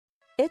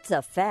It's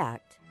a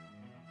fact.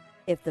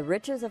 If the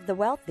riches of the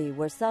wealthy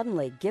were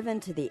suddenly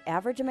given to the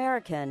average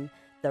American,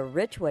 the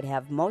rich would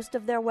have most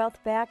of their wealth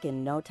back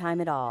in no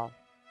time at all.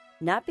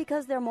 Not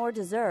because they're more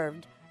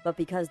deserved, but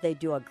because they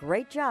do a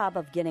great job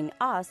of getting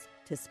us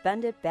to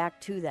spend it back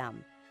to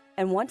them.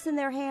 And once in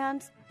their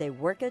hands, they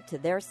work it to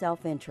their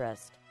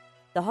self-interest.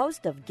 The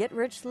host of Get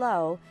Rich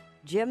Slow,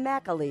 Jim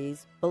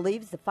McAleese,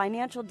 believes the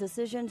financial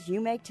decisions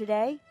you make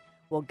today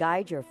will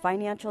guide your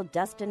financial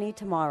destiny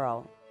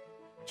tomorrow.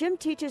 Jim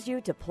teaches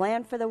you to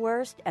plan for the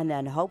worst and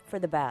then hope for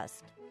the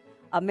best.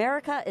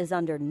 America is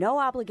under no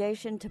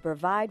obligation to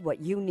provide what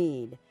you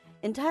need.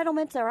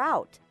 Entitlements are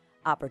out.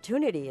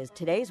 Opportunity is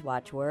today's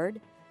watchword.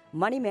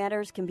 Money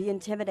matters can be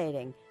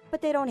intimidating, but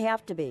they don't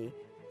have to be.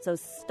 So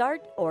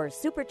start or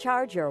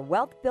supercharge your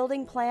wealth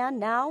building plan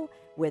now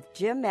with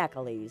Jim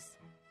McAleese.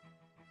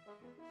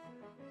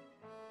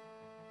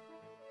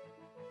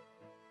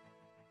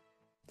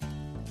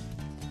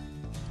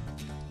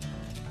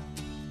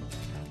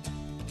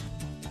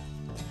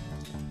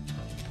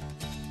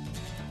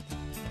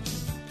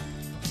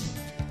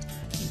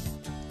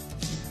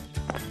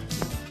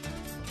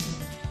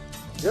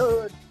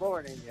 Good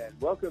morning and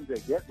welcome to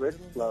Get Rich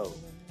Slow.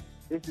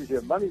 This is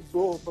your money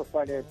school for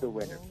financial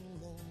winners.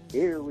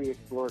 Here we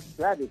explore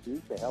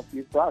strategies to help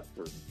you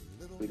prosper.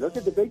 We look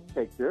at the big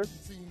picture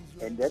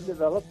and then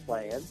develop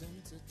plans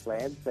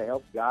to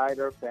help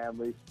guide our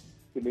families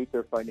to meet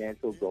their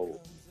financial goals.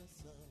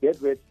 Get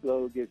Rich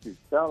Slow gives you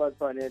solid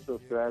financial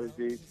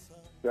strategies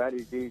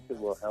that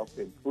will help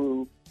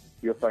improve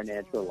your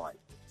financial life.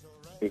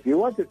 If you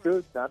want the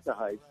truth, not the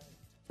hype,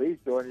 please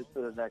join us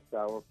for the next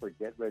hour for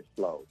Get Rich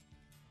Slow.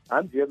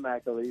 I'm Jim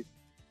McAleese,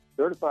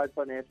 certified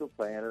financial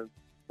planner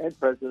and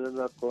president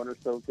of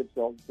Cornerstone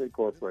Consultants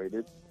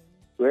Incorporated,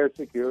 where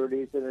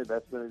securities and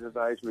investment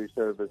advisory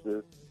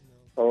services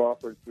are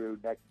offered through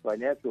Next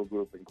Financial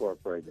Group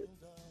Incorporated,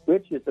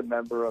 which is a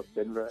member of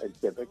FINRA and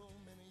CIVIX.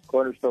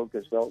 Cornerstone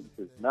Consultants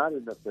is not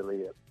an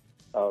affiliate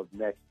of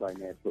Next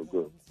Financial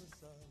Group.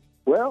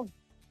 Well,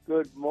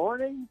 good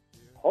morning.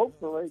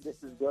 Hopefully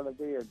this is going to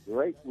be a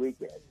great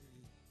weekend.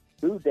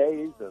 2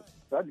 days of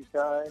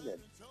sunshine and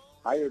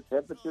higher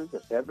temperatures. The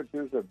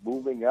temperatures are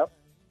moving up.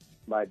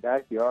 My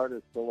backyard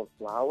is full of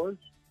flowers.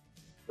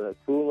 The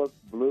tulips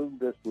bloomed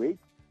this week.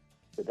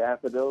 The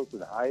daffodils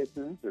and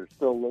hyacinths are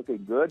still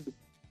looking good.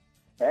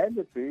 And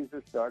the trees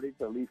are starting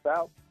to leaf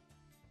out.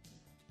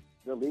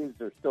 The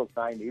leaves are still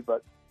tiny,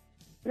 but,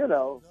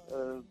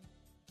 soon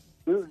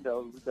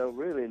they'll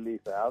really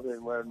leaf out.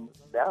 And where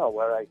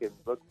I can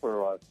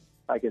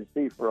I can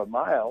see for a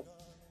mile,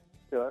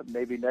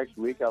 maybe next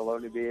week I'll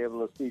only be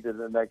able to see to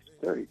the next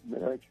tree.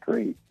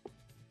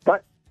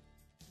 But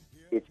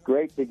it's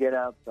great to get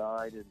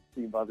outside and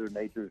see Mother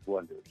Nature's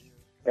wonders.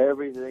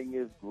 Everything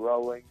is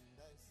growing,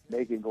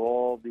 making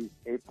all these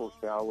April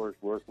showers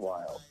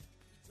worthwhile.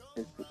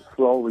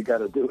 All we got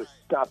to do is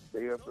stop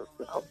there for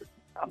flowers.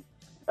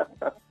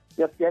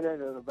 Just get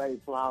into the May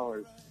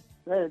flowers.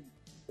 And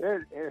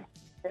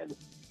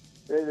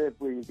if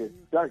we get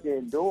stuck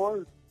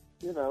indoors,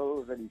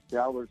 if any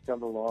showers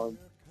come along,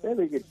 then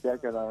we can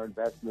check on our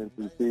investments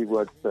and see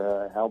what's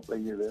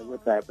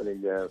what's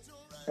happening there,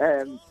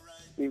 and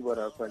see what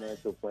our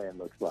financial plan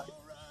looks like.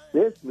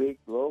 This week,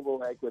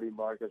 global equity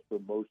markets were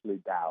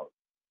mostly down.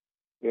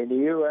 In the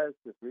U.S.,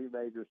 the three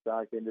major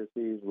stock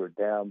indices were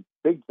down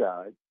big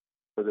time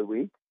for the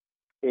week.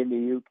 In the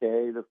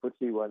U.K., the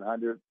FTSE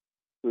 100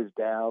 was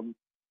down,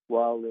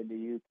 while in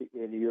the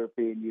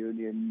European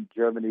Union,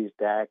 Germany's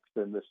DAX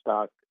and the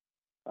stock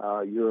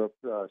Europe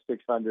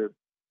 600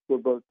 were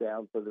both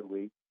down for the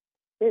week.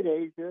 In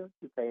Asia,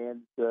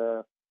 Japan's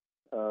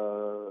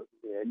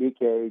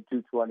Nikkei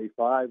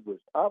 225 was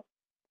up,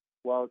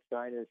 while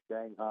China's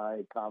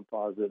Shanghai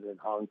Composite and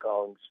Hong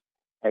Kong's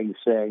Hang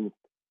Seng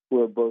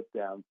were both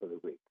down for the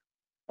week.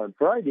 On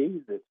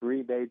Friday, the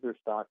three major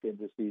stock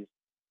indices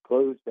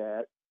closed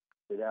at,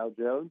 the Dow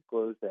Jones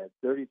closed at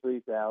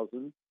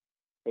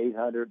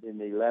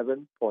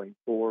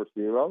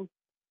 33,811.40,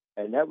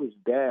 and that was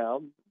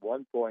down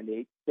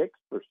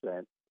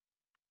 1.86%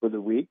 for the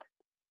week.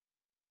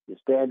 The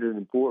Standard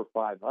 & Poor's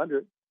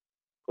 500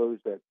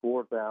 closed at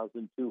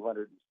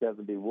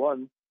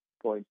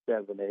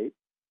 4,271.78,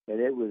 and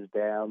it was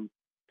down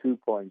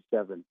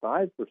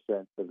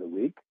 2.75% for the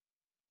week.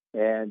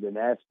 And the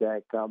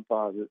NASDAQ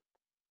Composite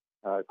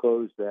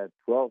closed at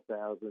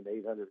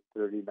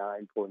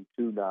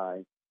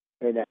 12,839.29,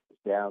 and that was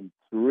down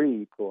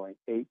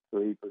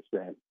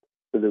 3.83%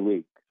 for the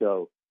week.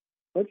 So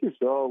what you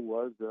saw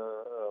was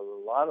a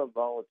lot of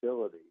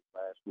volatility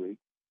last week,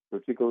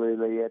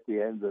 particularly at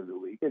the end of the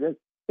week. And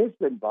it's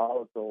been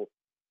volatile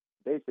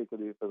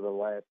basically for the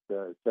last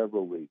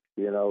several weeks.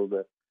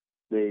 The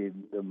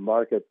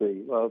market, for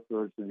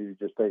instance, you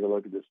just take a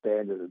look at the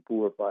Standard &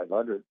 Poor's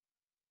 500.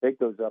 It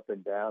goes up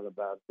and down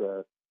about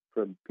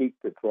from peak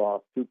to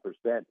trough 2%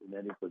 in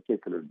any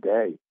particular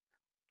day.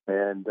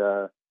 And,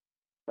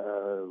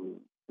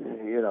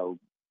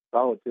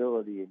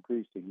 volatility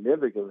increased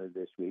significantly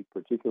this week,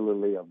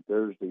 particularly on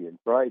Thursday and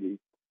Friday.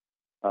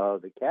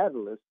 The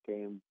catalyst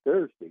came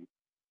Thursday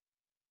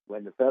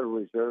when the Federal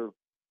Reserve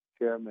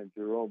Chairman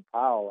Jerome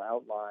Powell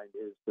outlined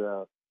his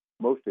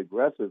most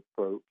aggressive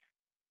approach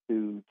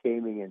to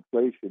taming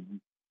inflation,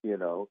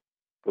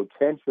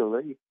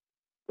 potentially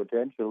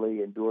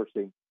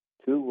endorsing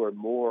 2 or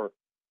more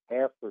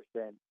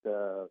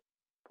 0.5%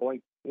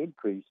 point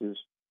increases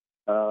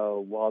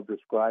while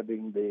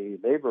describing the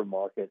labor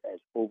market as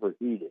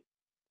overheated.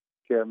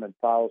 Chairman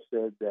Powell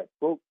said that,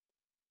 quote,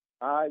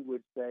 I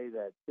would say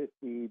that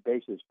 50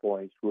 basis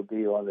points will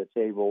be on the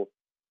table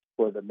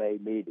for the May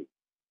meeting.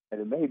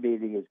 And the May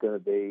meeting is going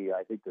to be,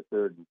 I think, the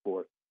 3rd and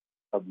 4th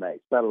of May.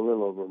 It's about a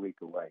little over a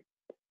week away.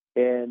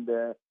 And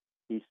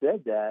he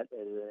said that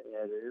at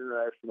an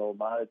International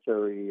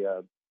Monetary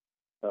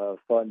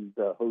Fund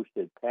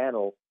hosted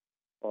panel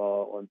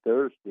on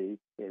Thursday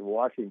in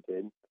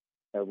Washington,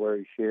 where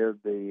he shared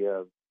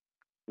the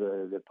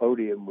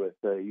podium with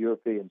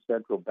European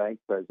Central Bank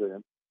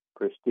President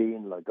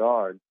Christine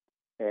Lagarde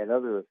and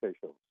other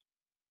officials.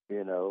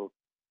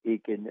 He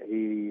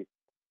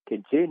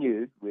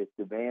continued with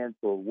demand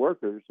for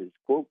workers is,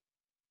 quote,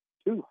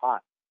 too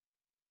hot.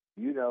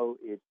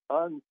 It's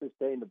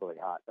unsustainably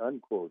hot,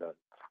 unquote.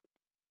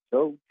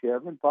 So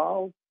Chairman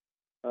Powell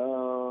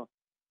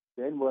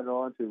then went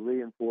on to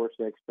reinforce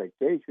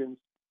expectations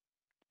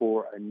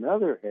for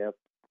another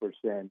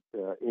 0.5%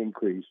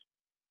 increase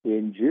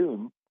in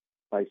June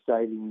by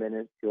citing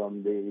minutes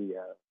from the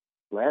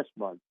last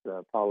month's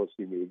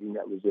policy meeting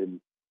that was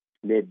in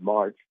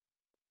mid-March.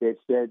 It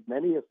said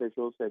many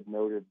officials had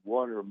noted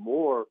 1 or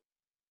more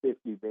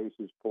 50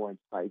 basis point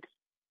hikes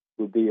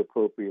would be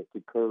appropriate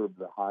to curb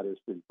the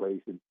hottest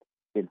inflation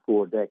in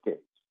 4 decades.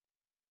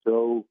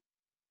 So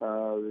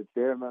the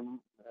chairman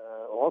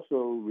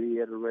also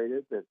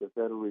reiterated that the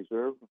Federal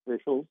Reserve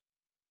officials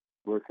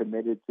were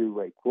committed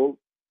to a, quote,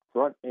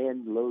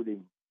 front-end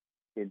loading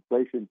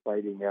inflation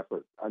fighting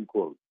effort,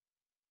 unquote.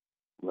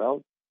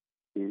 Well,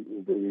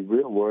 the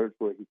real words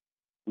were,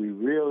 we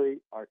really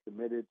are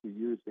committed to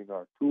using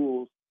our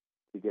tools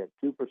to get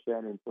 2%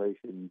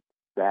 inflation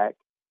back.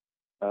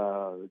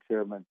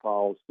 Chairman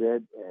Powell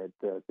said at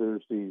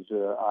Thursday's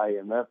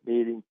IMF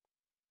meeting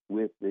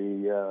with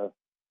the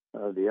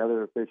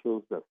other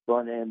officials, the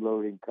front-end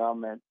loading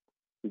comment,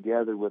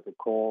 together with the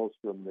calls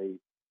from the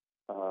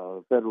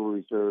Federal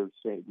Reserve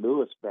St.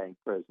 Louis Bank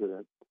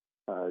President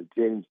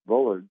James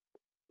Bullard,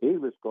 he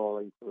was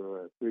calling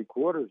for a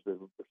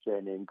 0.75%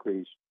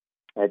 increase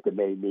at the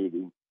May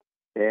meeting.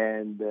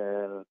 And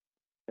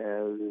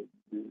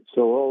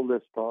so all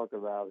this talk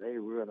about, hey,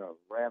 we're going to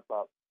ramp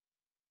up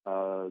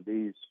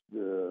these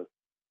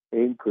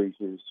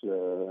increases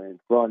and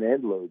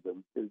front-end load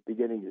them is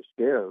beginning to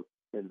scare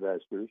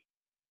investors.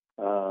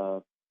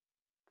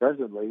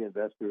 Presently,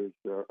 investors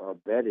are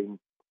betting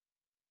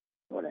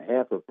on a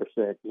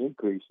 0.5%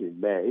 increase in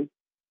May,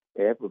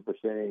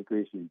 0.5%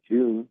 increase in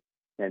June,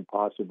 and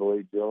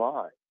possibly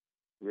July,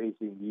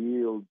 raising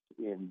yields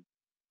in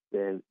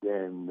this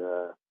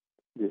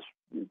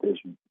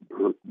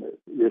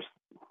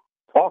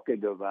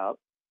talking about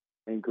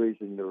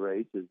increasing the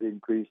rates has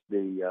increased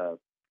the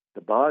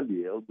bond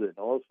yields and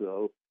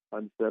also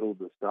unsettled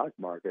the stock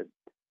market,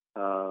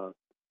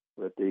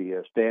 with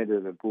the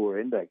Standard &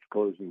 Poor's index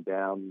closing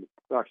down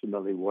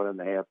approximately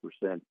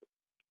 1.5%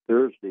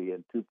 Thursday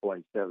and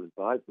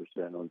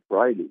 2.75% on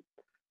Friday.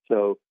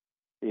 So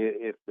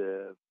if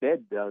the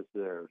Fed does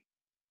their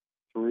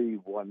three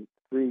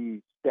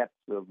steps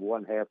of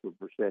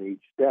 0.5%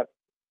 each step,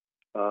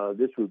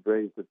 this would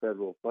raise the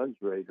federal funds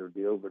rate or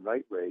the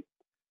overnight rate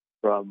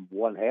from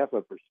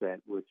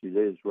 0.5%, which it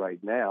is right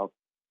now,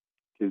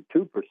 to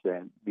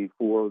 2%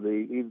 before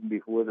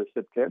the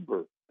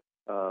September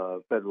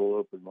Federal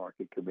Open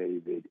Market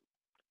Committee meeting.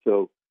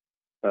 So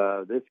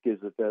this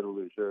gives the Federal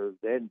Reserve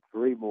then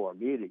 3 more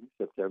meetings,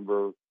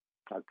 September,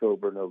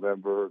 October,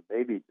 November,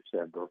 maybe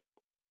December,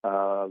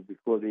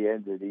 before the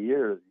end of the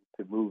year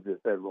to move the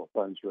federal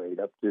funds rate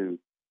up to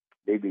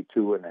maybe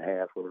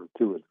 2.5 or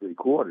 2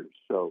 3/4.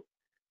 So,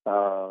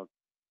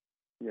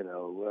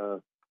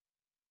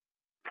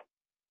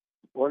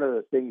 one of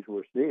the things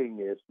we're seeing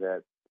is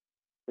that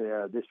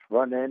this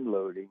front-end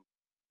loading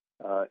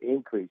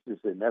increases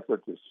in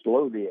effort to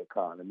slow the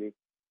economy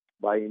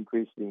by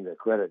increasing the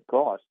credit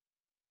cost.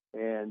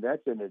 And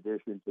that's in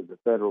addition to the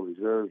Federal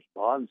Reserve's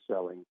bond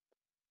selling.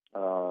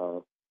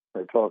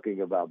 They're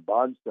talking about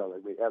bond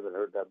selling. We haven't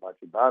heard that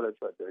much about it,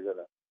 but they're going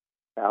to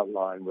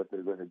outline what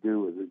they're going to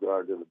do with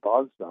regard to the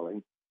bond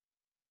selling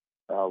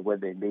when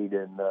they meet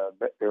in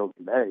early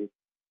May.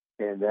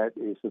 And that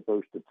is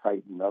supposed to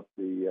tighten up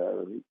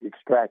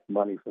extract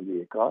money from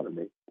the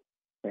economy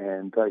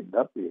and tighten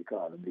up the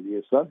economy. The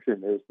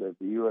assumption is that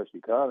the U.S.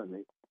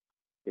 economy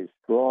is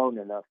strong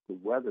enough to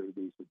weather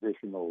these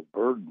additional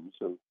burdens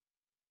of,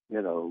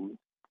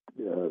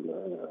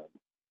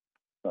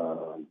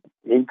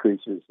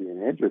 increases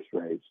in interest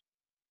rates,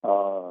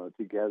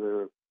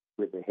 together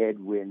with the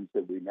headwinds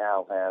that we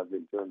now have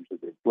in terms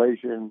of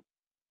inflation,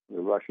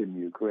 the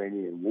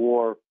Russian-Ukrainian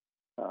war,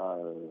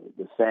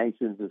 the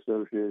sanctions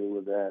associated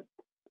with that,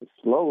 the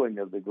slowing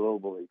of the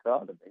global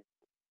economy,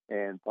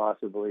 and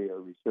possibly a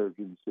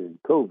resurgence in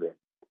COVID.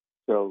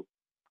 So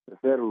the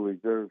Federal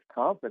Reserve's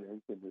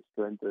confidence in the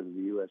strength of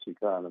the U.S.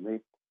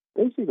 economy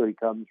basically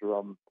comes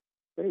from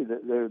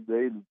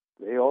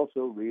they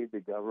also read the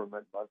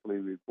government monthly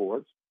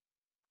reports.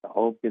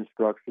 Home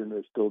construction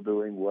is still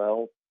doing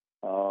well.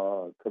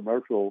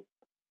 Commercial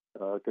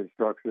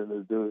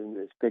construction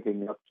is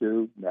picking up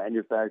too.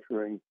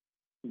 Manufacturing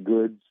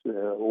goods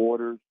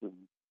orders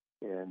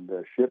and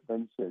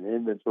shipments and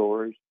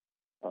inventories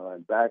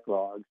and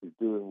backlogs is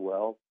doing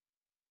well.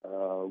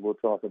 We'll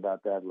talk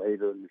about that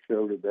later in the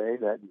show today.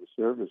 That in the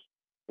service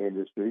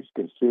industries,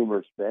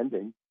 consumer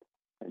spending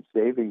and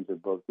savings are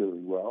both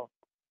doing well.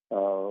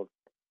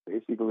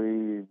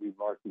 Basically, we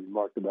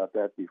marked about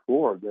that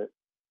before, that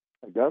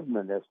the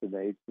government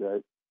estimates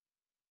that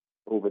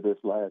over the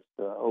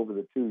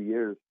 2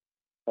 years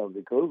of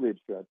the COVID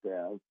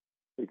shutdown,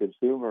 the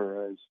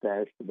consumer has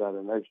stashed about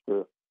an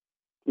extra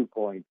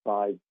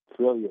 $2.5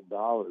 trillion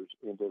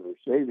into their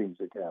savings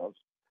accounts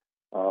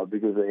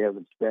because they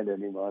haven't spent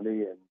any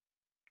money and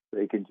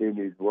they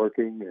continued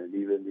working, and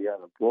even the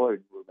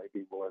unemployed were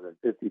making more than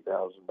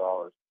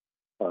 $50,000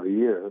 a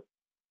year,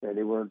 and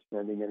they weren't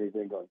spending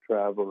anything on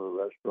travel or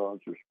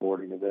restaurants or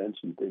sporting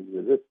events and things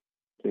of this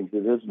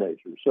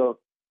nature. So,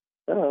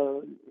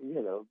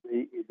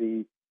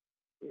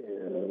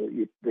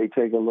 they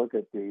take a look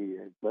at the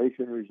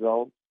inflation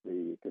results,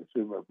 the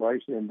consumer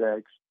price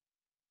index,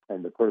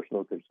 and the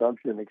personal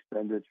consumption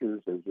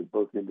expenditures as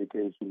both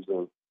indications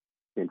of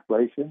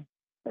inflation,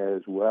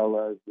 as well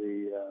as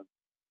the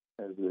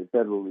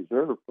Federal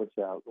Reserve puts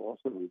out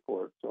also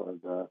reports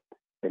on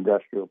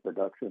industrial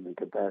production and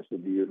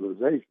capacity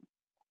utilization.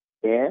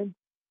 And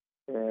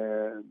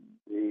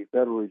the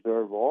Federal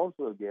Reserve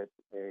also gets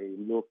a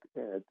look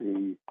at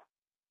the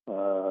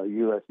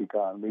U.S.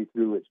 economy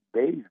through its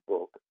Beige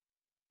Book,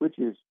 which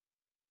is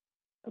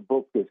a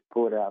book that's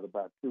put out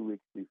about 2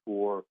 weeks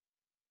before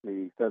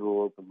the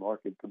Federal Open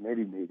Market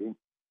Committee meeting.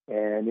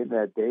 And in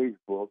that Beige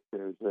Book,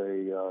 there's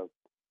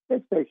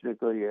it's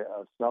basically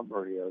a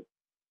summary of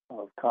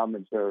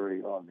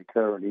commentary on the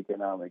current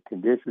economic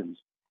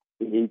conditions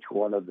in each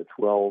one of the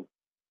 12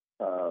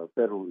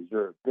 Federal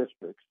Reserve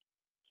districts.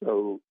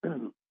 So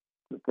the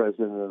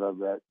president of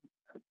that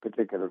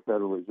particular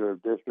Federal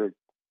Reserve district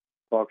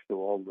talks to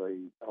all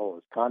his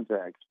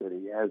contacts that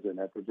he has in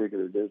that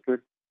particular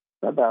district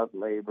about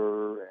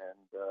labor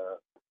and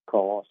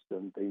cost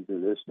and things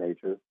of this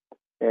nature.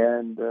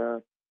 And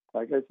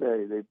like I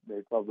say,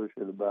 they publish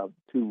it about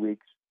 2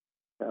 weeks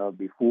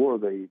before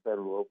the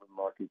Federal Open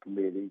Market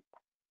Committee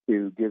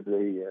to give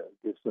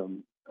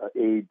some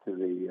aid to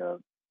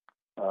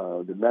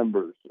the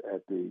members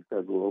at the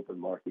Federal Open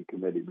Market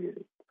Committee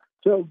meeting.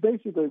 So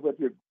basically, what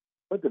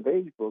the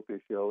Beige Book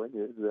is showing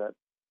is that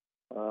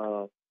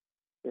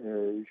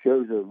it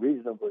shows a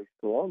reasonably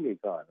strong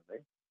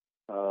economy.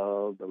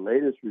 The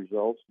latest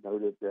results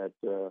noted that,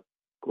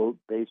 quote,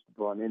 based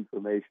upon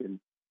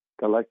information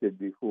collected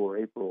before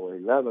April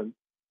 11th,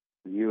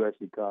 the U.S.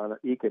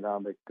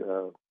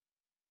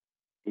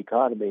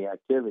 economy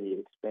activity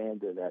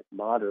expanded at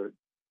moderate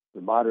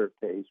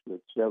pace,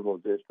 with several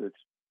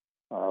districts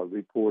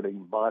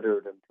reporting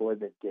moderate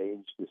employment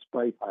gains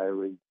despite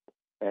hiring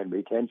and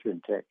retention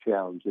tech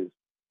challenges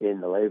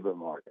in the labor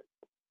market.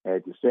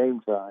 At the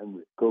same time,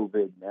 with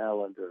COVID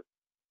now under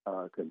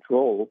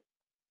control,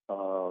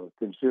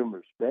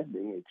 consumer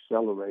spending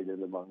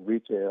accelerated among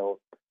retail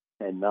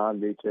and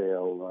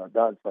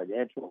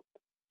non-financial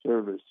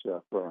service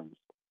firms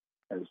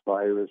as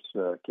virus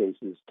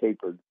cases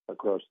tapered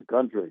across the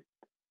country.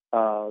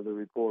 The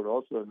report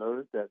also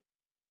noted that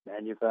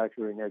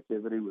manufacturing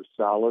activity was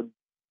solid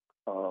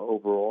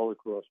overall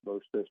across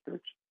most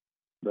districts,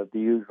 but the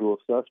usual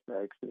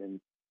suspects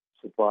in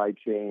supply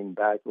chain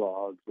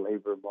backlogs,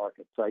 labor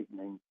market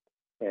tightening,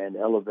 and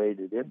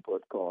elevated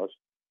input costs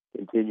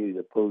continue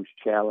to pose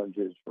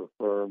challenges for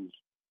firms'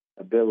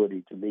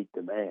 ability to meet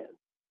demand.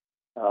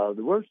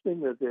 The worst thing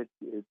that it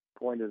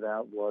pointed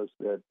out was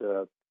that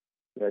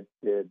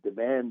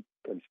demand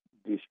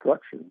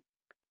destruction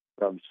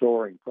from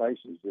soaring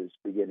prices is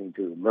beginning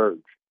to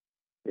emerge,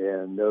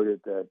 and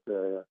noted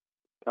that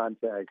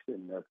contacts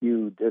in a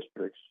few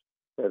districts,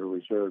 Federal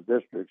Reserve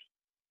districts,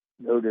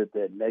 noted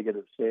that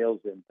negative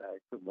sales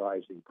impact from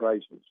rising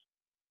prices.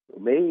 So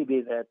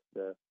maybe that's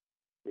the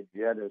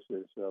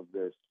genesis of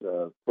this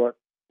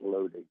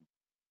front-loading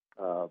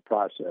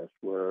process,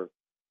 where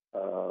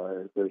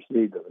the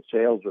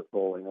sales are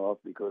falling off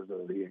because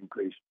of the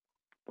increased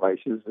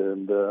prices,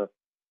 and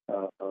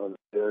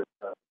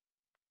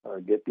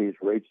get these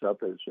rates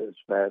up as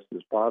fast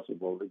as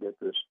possible to get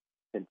this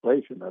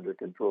inflation under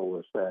control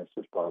as fast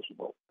as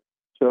possible.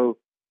 So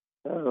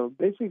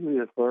basically,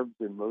 the firms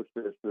in most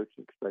districts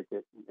expect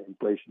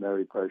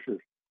inflationary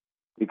pressures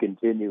to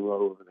continue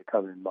over the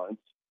coming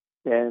months.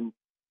 And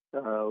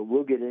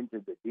we'll get into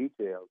the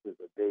details of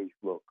the Beige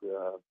Book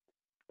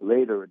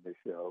later in the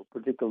show,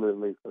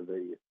 particularly for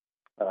the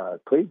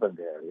Cleveland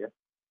area.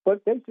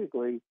 But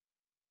basically,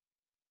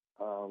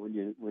 when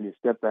you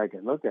step back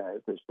and look at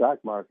it, the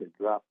stock market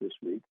dropped this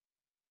week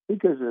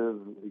because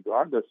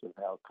regardless of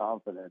how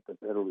confident the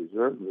Federal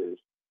Reserve is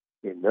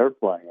in their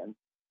plan,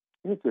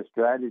 It's a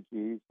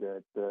strategy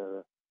that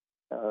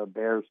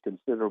bears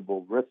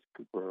considerable risk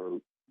for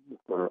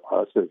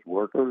us as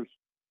workers,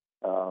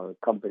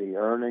 company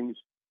earnings,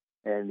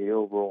 and the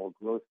overall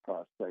growth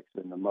prospects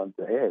in the month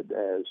ahead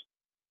as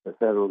the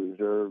Federal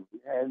Reserve,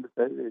 and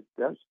it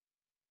does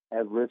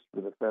have risk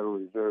for the Federal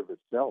Reserve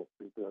itself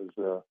because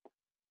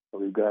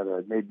we've got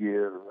a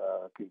mid-year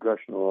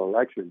congressional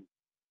election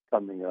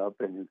coming up,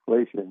 and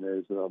inflation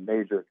is a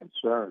major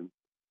concern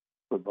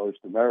for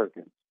most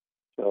Americans.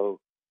 So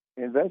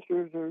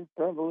investors are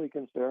probably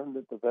concerned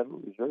that the Federal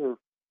Reserve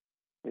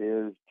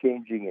is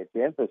changing its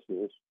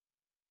emphasis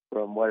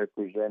from what it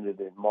presented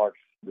in March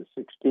the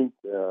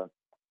 16th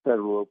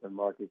Federal Open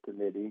Market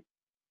Committee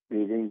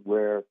meeting,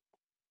 where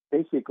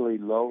basically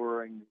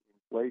lowering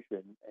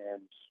inflation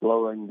and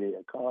slowing the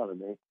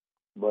economy,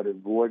 but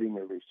avoiding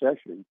a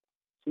recession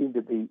seem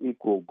to be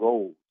equal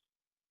goals.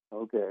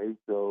 Okay,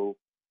 so,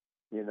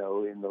 in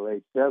the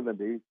late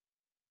 70s,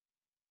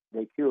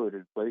 they cured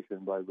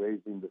inflation by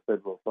raising the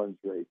federal funds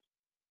rate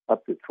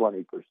up to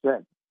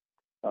 20%.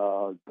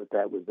 But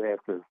that was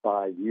after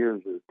 5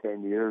 years or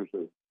 10 years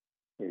of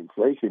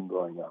inflation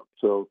going up.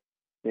 So,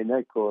 and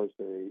that caused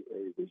a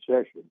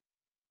recession.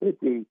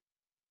 50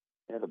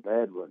 had a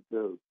bad one,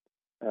 too.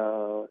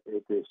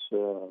 At this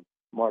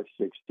March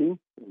 16th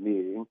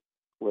meeting,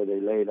 where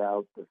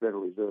the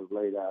Federal Reserve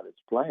laid out its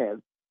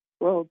plan,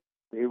 well,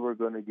 they were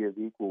going to give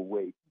equal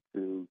weight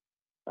to,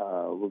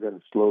 we're going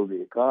to slow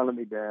the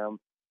economy down,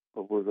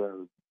 but we're going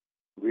to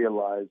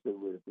realize that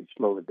if we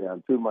slow it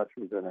down too much,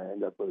 we're going to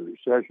end up with a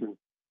recession.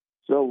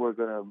 So we're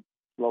going to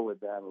slow it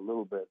down a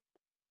little bit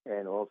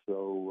and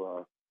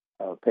also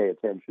pay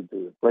attention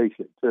to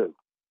inflation, too.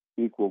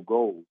 Equal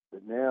goals.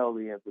 But now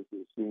the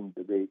emphasis seems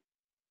to be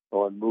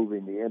on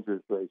moving the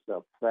interest rates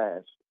up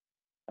fast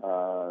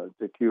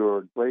to cure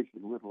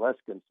inflation with less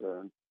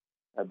concern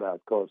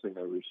about causing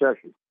a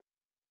recession.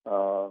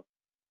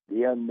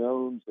 The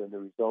unknowns and the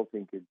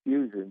resulting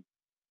confusion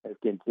have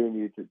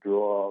continued to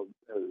draw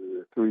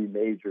the three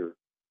major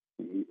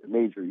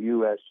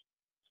U.S.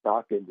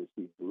 stock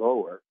indices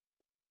lower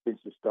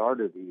since the start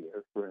of the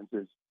year. For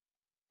instance,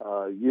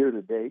 year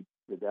to date,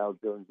 the Dow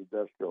Jones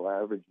Industrial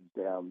Average is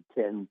down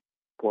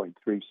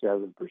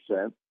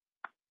 10.37%.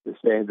 The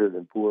Standard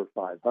 & Poor's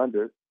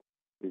 500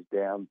 is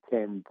down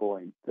 10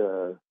 point.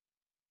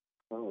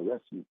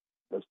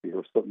 Must be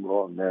something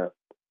wrong there.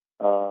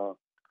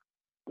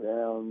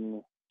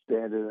 Down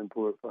Standard &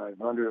 Poor's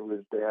 500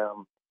 was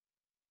down.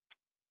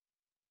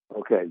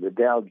 Okay, the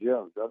Dow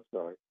Jones. I'm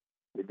sorry.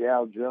 The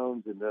Dow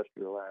Jones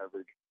Industrial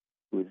Average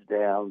was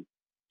down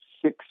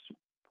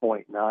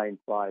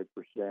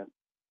 6.95%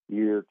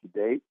 year to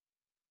date,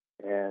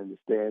 and the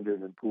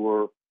Standard &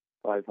 Poor's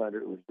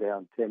 500 was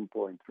down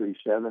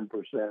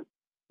 10.37%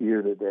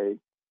 year to date,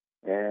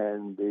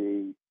 and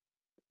the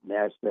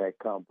NASDAQ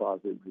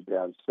Composite was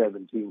down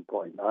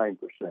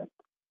 17.9%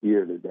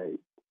 year to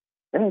date.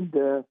 And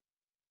the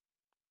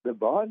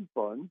bond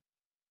fund,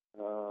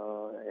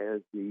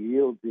 as the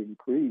yields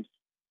increase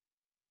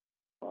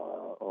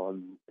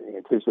on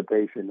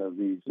anticipation of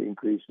these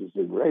increases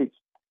in rates,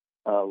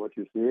 what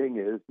you're seeing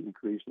is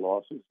increased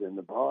losses in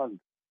the bond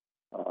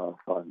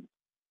fund.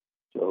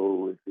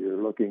 So if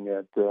you're looking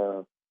at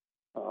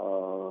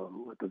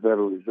what the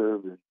Federal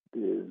Reserve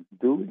is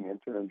doing in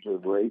terms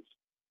of rates,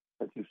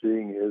 what you're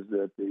seeing is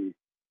that the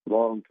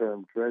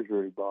long-term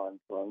Treasury bond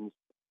funds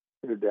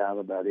are down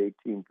about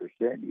 18%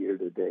 year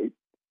to date.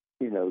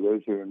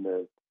 Those are in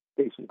the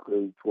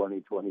basically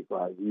 20,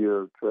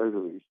 25-year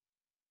Treasuries.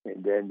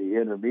 And then the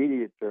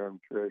intermediate term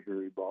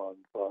Treasury bond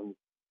funds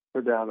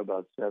are down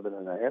about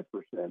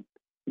 7.5%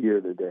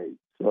 year to date.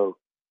 So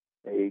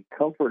a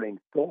comforting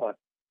thought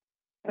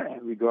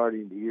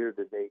regarding the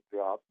year-to-date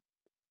drop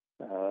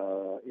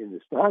in the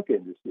stock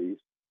indices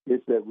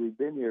is that we've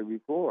been here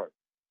before.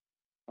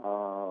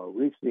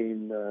 We've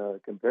seen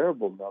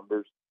comparable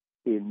numbers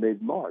in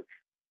mid-March.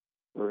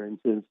 For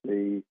instance,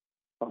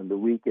 on the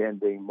week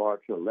ending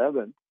March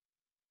 11th,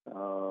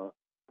 the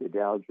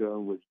Dow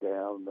Jones was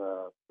down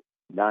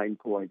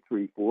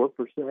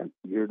 9.34%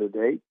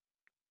 year-to-date.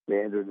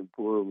 Standard &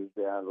 Poor's was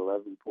down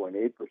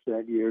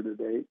 11.8%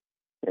 year-to-date,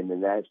 and the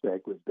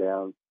NASDAQ was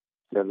down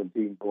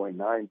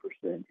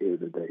 17.9%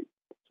 year-to-date.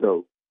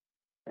 So,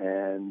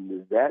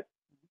 and that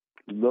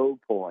low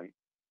point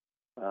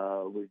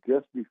was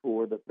just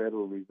before the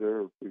Federal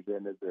Reserve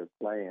presented their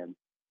plan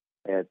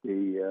at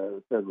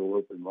the Federal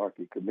Open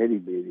Market Committee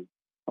meeting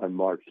on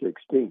March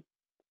 16th.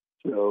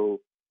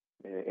 So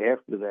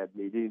after that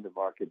meeting, the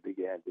market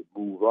began to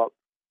move up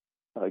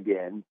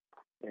again.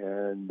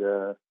 And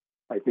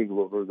I think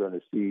what we're going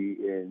to see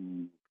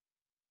in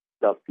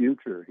the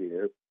future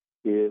here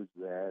is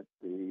that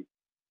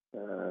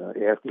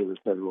after the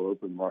Federal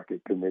Open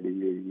Market Committee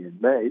meeting in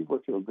May,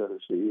 what you're going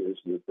to see is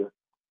that the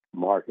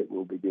market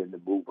will begin to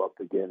move up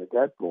again at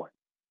that point.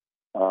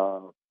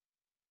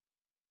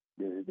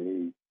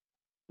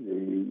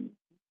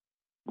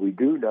 We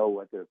do know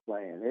what their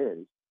plan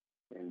is,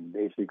 and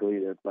basically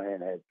their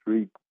plan had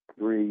three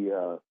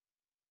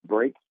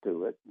breaks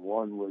to it.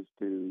 One was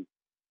to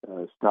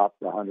stopped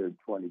the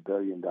 $120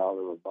 billion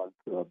a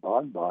month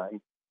bond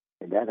buying,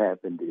 and that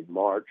happened in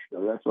March,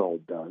 so that's all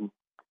done.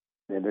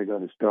 And they're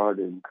going to start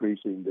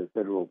increasing the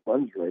federal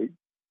funds rate,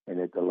 and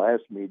at the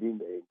last meeting,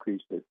 they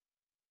increased it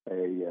a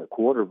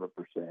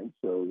 0.25%,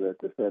 so that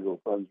the federal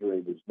funds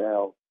rate is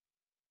now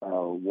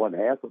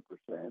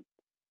 0.5%,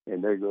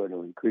 and they're going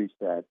to increase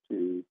that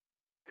to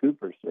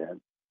 2%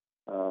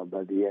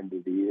 by the end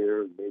of the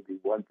year, maybe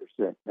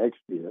 1% next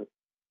year.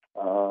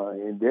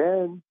 And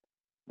then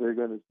they're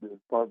going to, the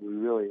part we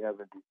really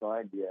haven't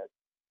defined yet,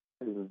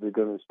 is that they're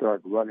going to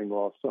start running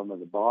off some of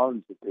the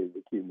bonds that they've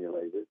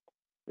accumulated,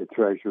 the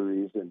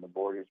treasuries and the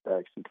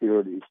mortgage-backed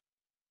securities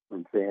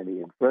from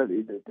Fannie and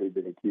Freddie that they've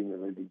been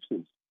accumulating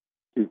since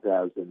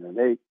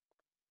 2008.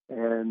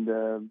 And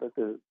but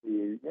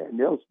and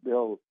they'll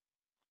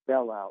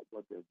spell out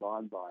what their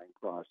bond buying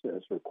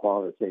process or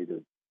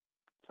qualitative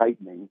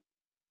tightening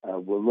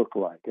will look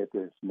like at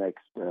this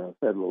next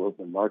Federal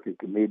Open Market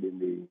Committee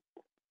meeting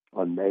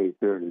on May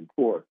 3rd and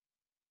 4th.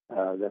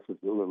 That's a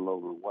little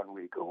over 1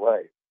 week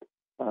away.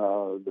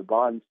 The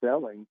bond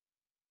selling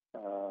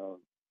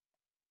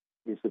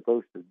is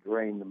supposed to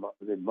drain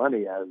the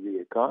money out of the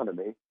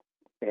economy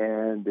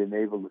and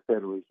enable the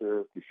Federal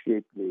Reserve to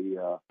shape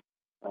the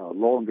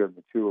longer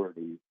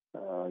maturity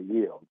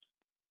yields,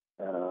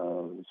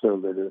 so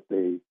that if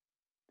they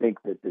think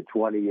that the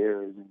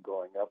 20-year isn't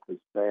going up as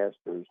fast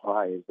or as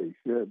high as they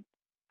should,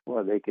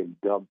 well, they can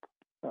dump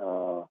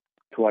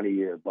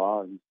 20-year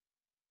bonds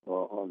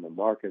on the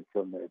market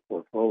from their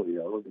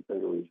portfolio of the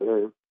Federal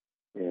Reserve,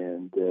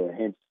 and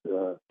hence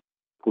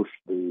push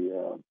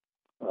the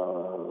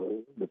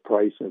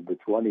price of the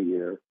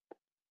 20-year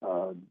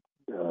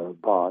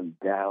bond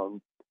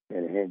down,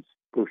 and hence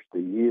push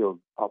the yield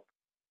up.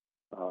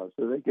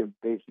 So they can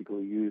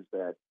basically use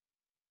that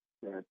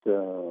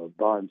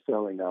bond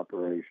selling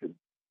operation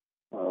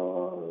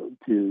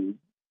to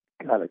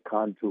kind of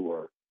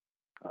contour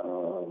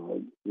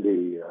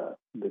the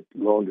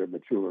longer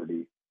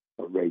maturity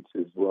rates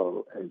as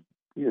well as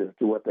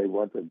to what they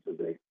want them to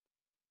be.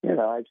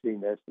 I've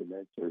seen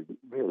estimates, or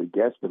really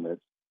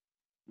guesstimates,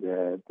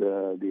 that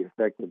the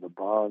effect of the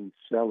bond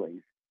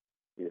selling,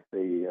 if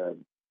they're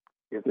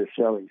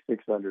selling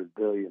 $600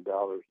 billion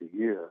a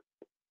year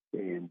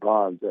in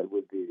bonds, that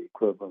would be the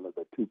equivalent of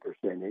a 2%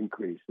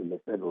 increase in the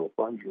federal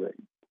funds rate.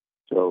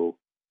 So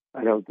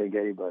I don't think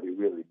anybody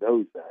really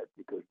knows that,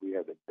 because we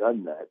haven't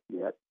done that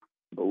yet,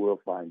 but we'll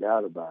find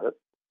out about it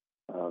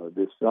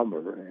this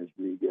summer as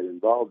we get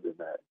involved in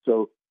that.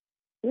 So,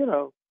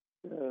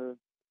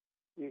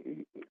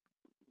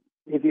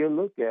 if you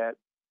look at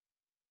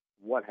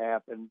what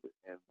happened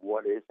and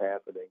what is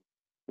happening,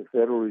 the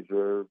Federal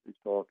Reserve is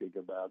talking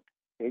about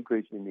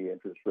increasing the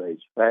interest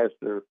rates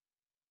faster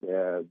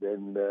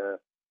than the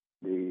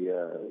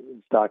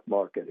stock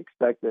market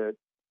expected.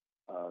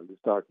 The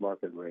stock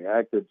market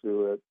reacted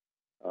to it.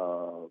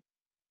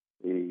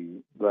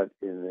 But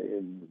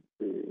in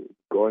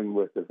going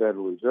with the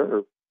Federal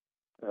Reserve,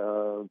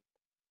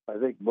 I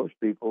think most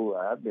people,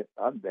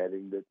 I'm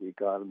betting that the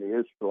economy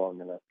is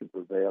strong enough to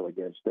prevail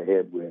against the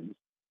headwinds.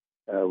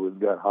 We've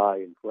got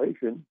high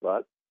inflation,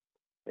 but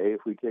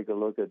if we take a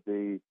look at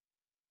the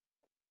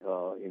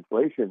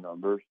inflation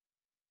numbers,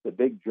 the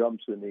big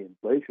jumps in the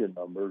inflation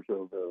numbers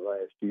over the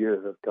last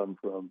year have come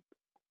from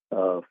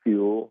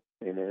fuel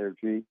and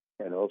energy,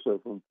 and also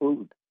from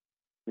food.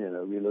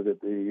 We look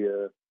at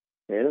the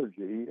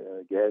energy,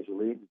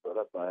 gasoline went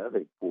up by, I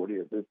think, 40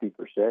 or 50%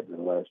 in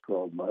the last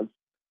 12 months,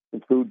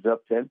 and food's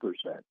up 10%.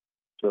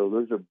 So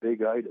those are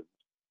big items,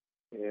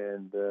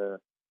 and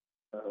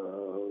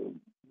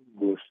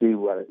we'll see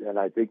what. And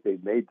I think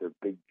they've made their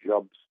big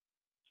jumps.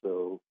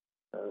 So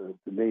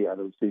to me, I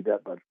don't see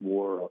that much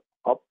more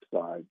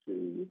upside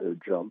to their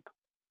jump.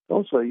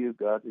 Also, you've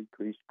got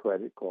increased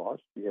credit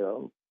costs.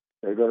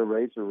 They're going to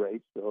raise the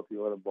rates, so if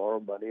you want to borrow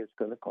money, it's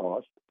going to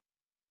cost.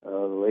 The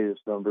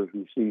latest numbers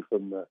we see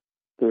from the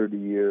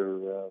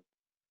 30-year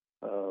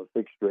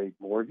fixed-rate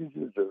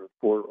mortgages are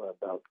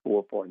about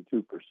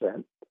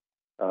 4.2%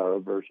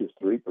 versus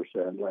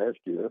 3% last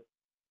year.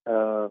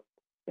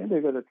 And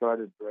they're going to try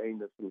to drain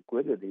this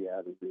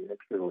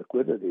extra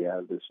liquidity out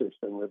of the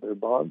system with their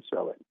bond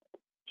selling.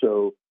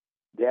 So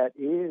that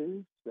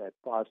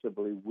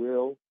possibly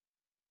will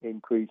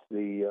increase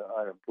the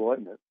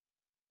unemployment.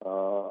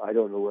 I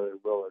don't know whether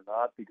it will or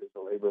not, because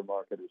the labor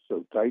market is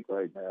so tight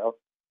right now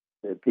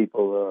that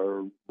people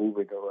are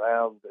moving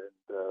around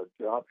and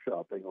job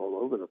shopping all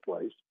over the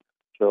place.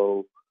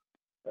 So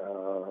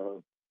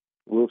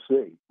we'll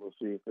see. We'll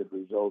see if it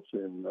results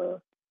in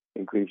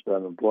increased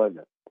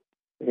unemployment.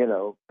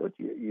 But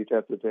you'd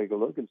have to take a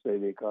look and say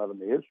the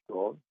economy is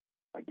strong.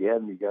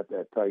 Again, you got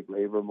that tight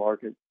labor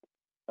market.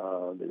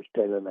 There's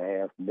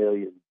 10.5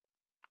 million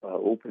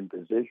open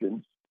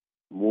positions,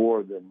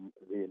 more than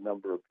the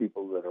number of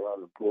people that are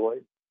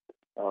unemployed.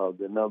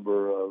 The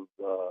number of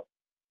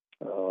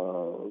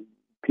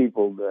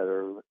people that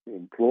are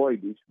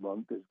employed each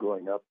month is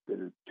going up to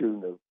the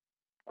tune of,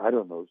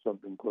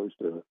 something close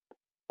to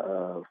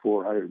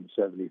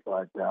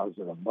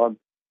 475,000 a month.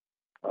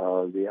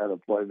 The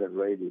unemployment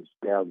rate is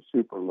down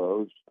super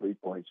low,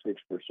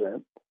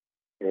 3.6%,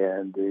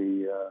 and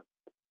the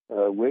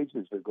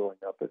wages are going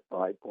up at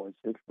 5.6%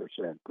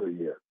 per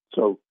year.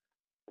 So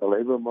the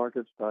labor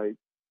market's tight.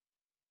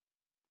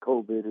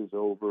 COVID is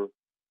over.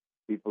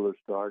 People are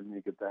starting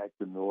to get back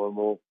to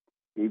normal.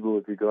 Even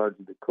with regard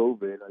to the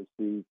COVID, I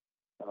see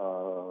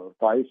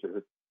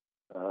Pfizer.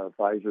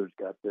 Pfizer's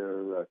got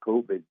their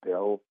COVID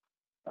pill,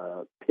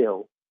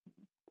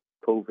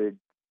 COVID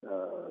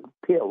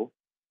pill,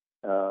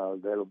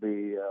 that'll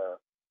be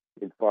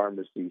in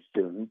pharmacy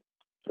soon.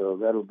 So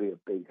that'll be a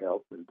big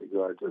help in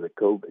regard to the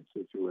COVID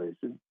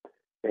situation.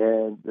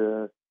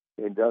 And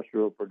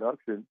industrial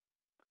production,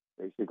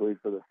 basically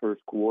for the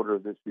first quarter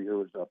of this year,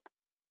 was up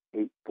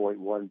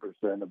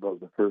 8.1% above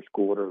the first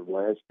quarter of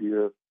last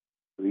year.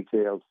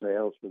 Retail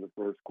sales for the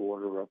first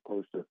quarter were up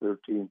close to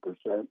 13%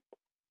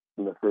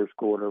 from the first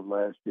quarter of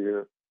last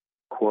year.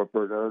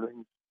 Corporate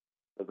earnings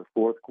for the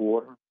fourth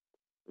quarter,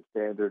 the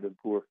Standard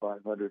 & Poor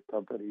 500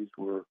 companies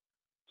were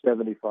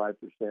 75%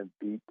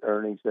 beat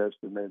earnings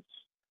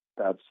estimates,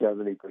 about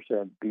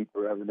 70% beat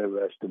revenue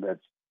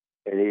estimates,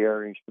 and the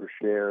earnings per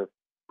share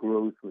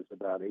growth was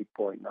about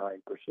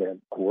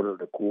 8.9% quarter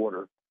to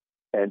quarter.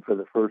 And for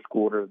the first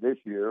quarter of this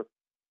year,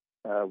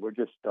 we're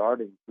just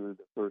starting through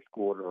the first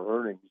quarter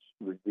earnings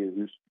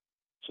reviews,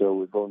 so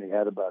we've only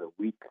had about a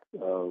week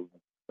of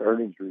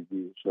earnings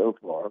reviews so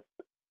far.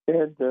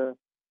 And for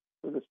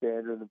the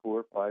Standard &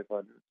 Poor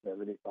 500,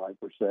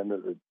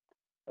 75%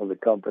 of the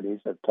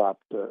companies have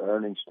topped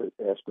earnings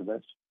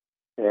estimates,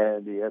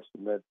 and the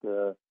estimate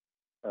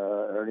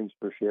earnings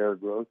per share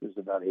growth is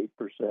about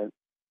 8%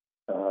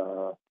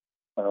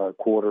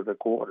 quarter to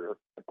quarter,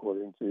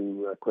 according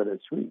to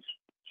Credit Suisse.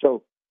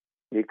 So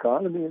the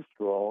economy is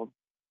strong.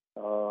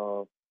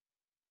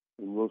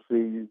 And we'll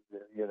see,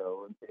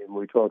 and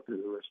we talk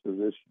through the rest of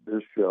this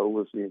show,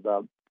 we'll see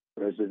about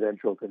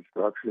residential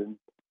construction.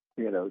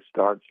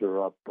 Starts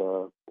are up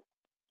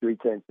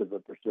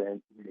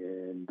 0.3%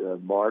 in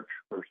March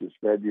versus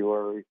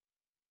February,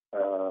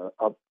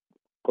 up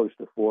close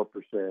to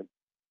 4%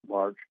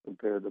 March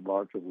compared to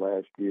March of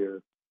last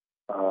year.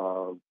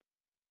 To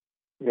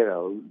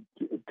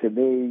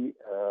me,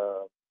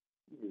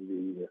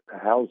 the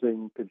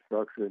housing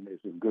construction is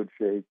in good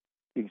shape.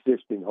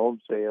 Existing home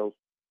sales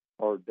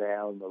are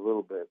down a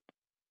little bit,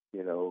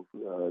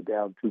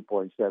 down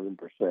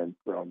 2.7%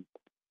 from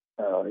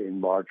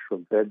in March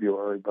from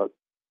February. But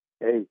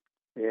hey,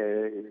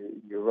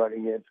 you're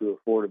running into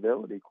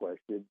affordability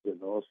questions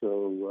and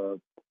also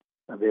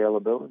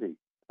availability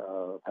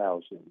of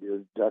housing.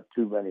 There's not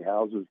too many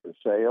houses for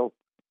sale,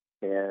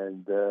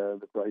 and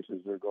the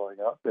prices are going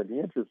up, and the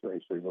interest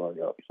rates are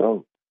going up.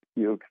 So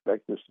you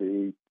expect to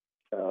see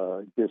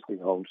existing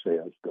home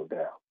sales go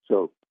down.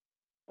 So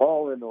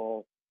all in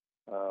all,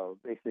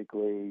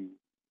 basically,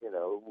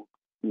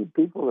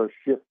 people are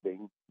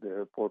shifting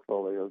their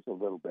portfolios a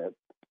little bit.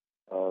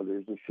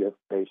 There's a shift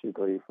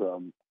basically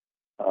from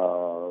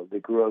the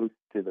growth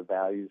to the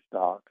value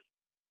stocks,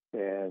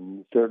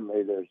 and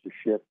certainly there's a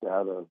shift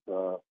out of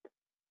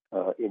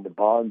in the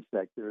bond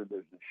sector.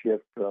 There's a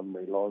shift from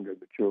the longer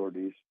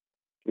maturities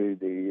to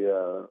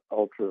the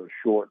ultra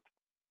short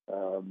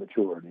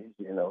maturities.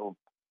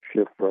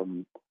 Shift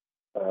from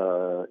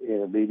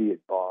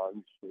intermediate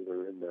bonds that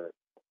are in the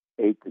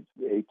 8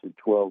 to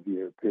 12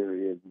 year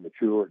period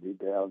maturity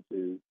down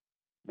to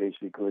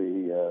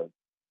basically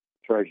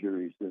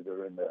treasuries that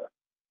are in the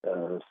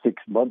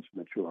 6 months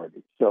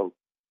maturity. So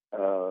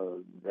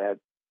that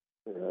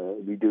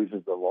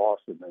reduces the loss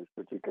in those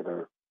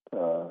particular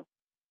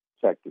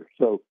sectors.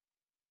 So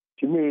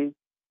to me,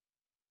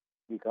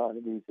 the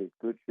economy is in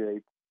good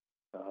shape.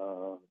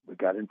 We've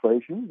got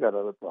inflation, we've got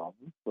other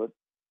problems, but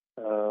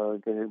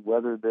can it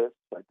weather this?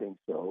 I think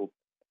so.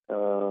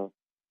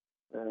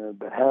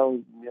 But how,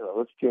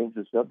 let's change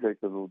the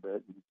subject a little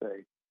bit and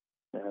say,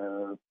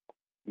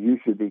 you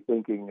should be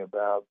thinking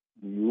about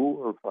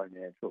your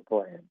financial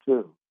plan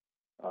too.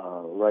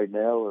 Right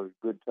now are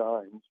good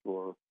times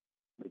for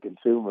the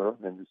consumer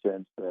in the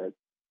sense that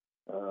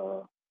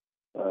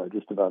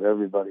just about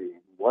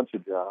everybody wants a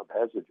job,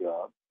 has a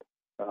job.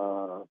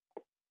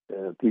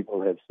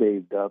 People have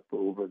saved up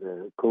over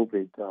the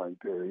COVID time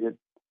period.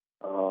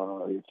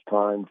 It's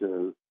time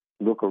to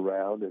look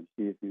around and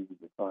see if you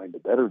can find a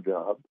better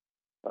job.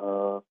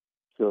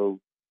 So,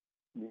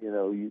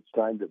 it's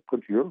time to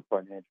put your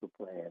financial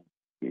plan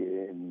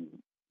in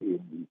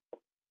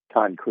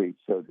concrete,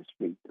 so to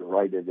speak, to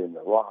write it in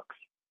the rocks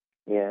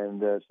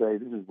and say,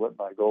 this is what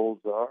my goals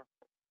are,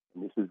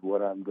 and this is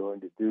what I'm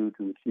going to do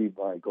to achieve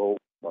my goals,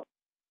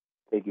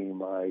 taking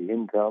my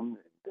income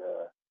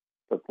and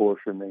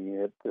proportioning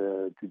it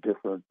to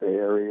different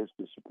areas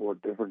to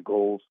support different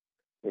goals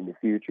in the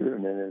future,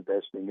 and then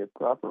investing it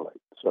properly.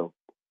 So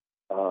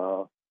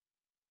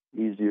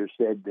easier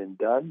said than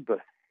done,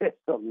 but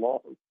it's a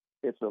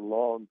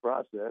long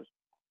process.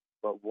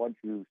 But once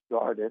you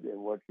start it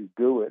and once you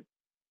do it,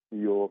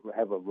 you'll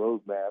have a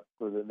roadmap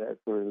for the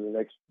next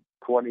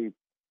 20,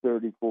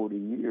 30, 40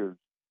 years,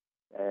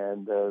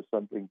 and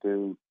something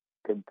to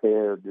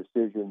compare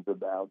decisions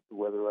about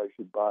whether I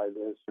should buy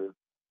this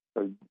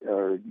and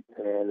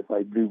if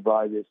I do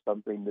buy this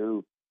something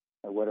new,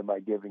 what am I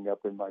giving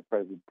up in my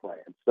present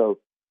plan? So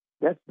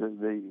that's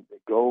the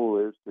goal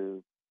is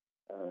to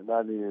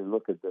not only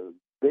look at the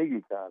big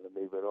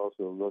economy, but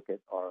also look at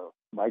our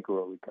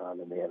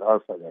microeconomy and our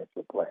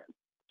financial plan.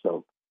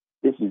 So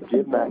this is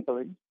Jim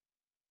McAlee.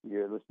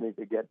 You're listening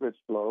to Get Rich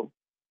Slow.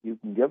 You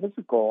can give us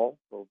a call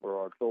over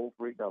our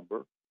toll-free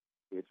number.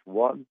 It's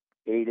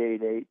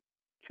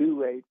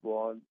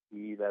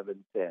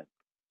 1-888-281-1110.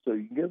 So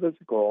you can give us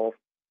a call,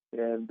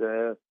 and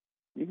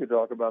you can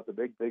talk about the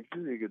big picture.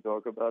 You can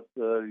talk about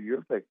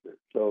your picture.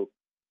 So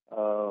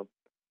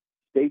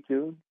stay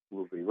tuned.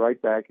 We'll be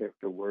right back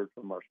after a word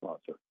from our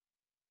sponsor.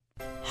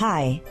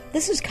 Hi,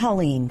 this is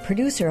Colleen,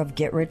 producer of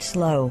Get Rich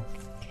Slow.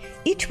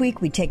 Each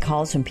week we take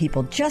calls from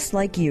people just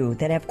like you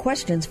that have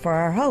questions for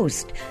our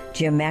host,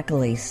 Jim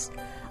McAleese.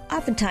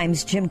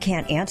 Oftentimes, Jim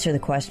can't answer the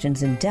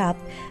questions in depth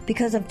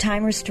because of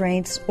time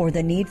restraints or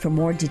the need for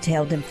more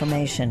detailed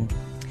information.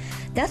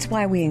 That's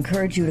why we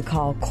encourage you to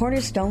call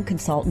Cornerstone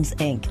Consultants,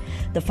 Inc.,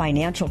 the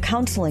financial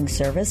counseling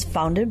service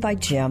founded by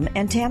Jim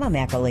and Tama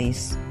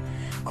McAleese.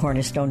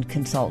 Cornerstone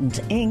Consultants,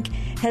 Inc.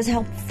 has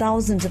helped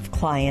thousands of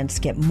clients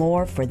get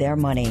more for their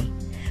money.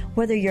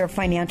 Whether your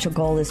financial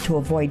goal is to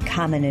avoid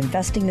common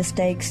investing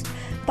mistakes,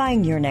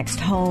 buying your next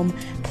home,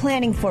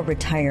 planning for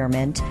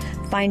retirement,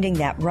 finding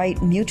that right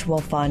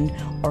mutual fund,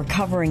 or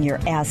covering your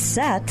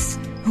assets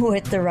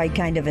with the right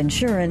kind of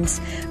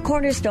insurance,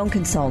 Cornerstone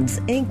Consultants,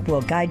 Inc.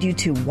 will guide you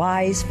to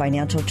wise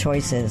financial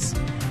choices.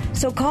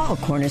 So call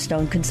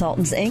Cornerstone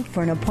Consultants, Inc.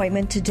 for an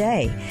appointment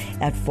today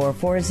at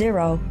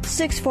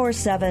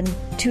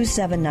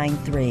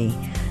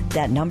 440-647-2793.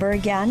 That number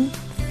again,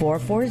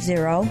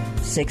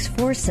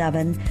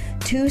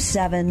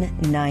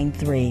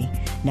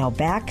 440-647-2793. Now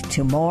back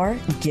to more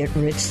Get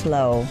Rich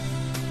Slow.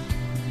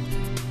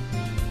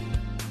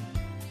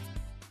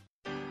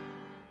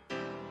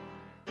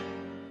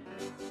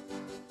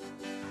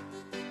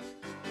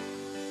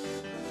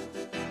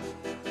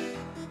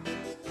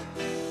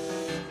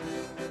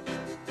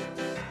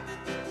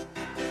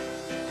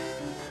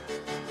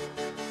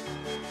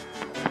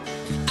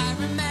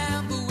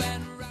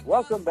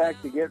 Welcome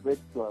back to Get Rich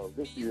Slow.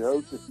 This is your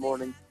host this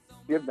morning,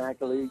 Jim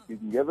McAlee. You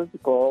can give us a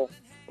call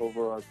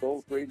over our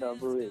toll-free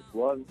number. It's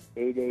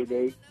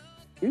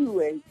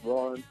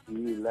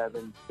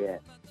 1-888-281-1110.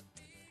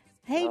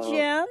 Hey,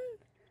 Jim.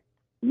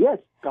 Yes,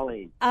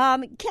 Colleen.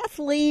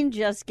 Kathleen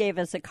just gave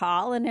us a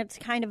call, and it's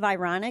kind of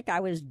ironic. I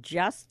was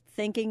just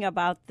thinking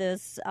about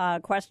this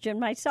question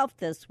myself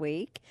this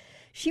week.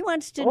 She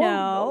wants to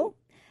know,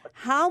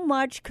 how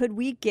much could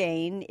we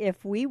gain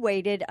if we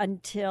waited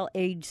until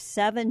age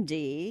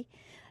 70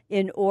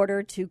 in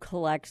order to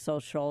collect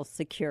Social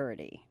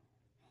Security?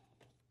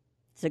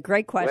 It's a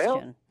great question.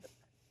 Well,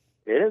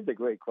 it is a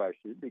great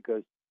question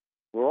because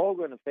we're all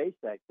going to face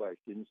that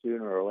question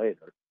sooner or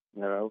later.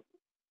 You know,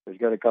 there's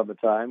going to come a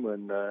time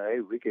when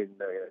we can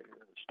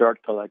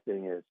start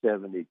collecting at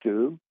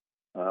 72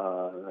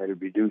 at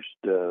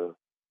reduced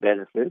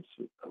benefits,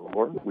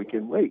 or we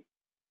can wait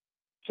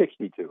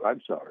 62.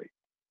 I'm sorry.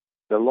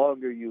 The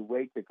longer you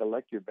wait to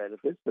collect your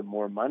benefits, the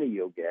more money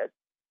you'll get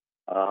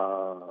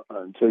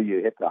until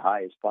you hit the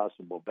highest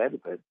possible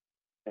benefit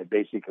at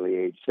basically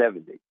age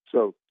 70.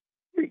 So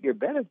your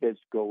benefits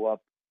go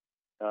up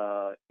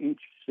each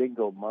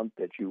single month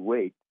that you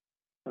wait.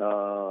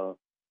 So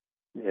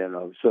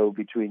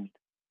between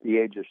the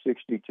age of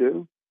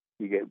 62,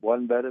 you get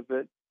one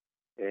benefit,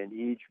 and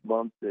each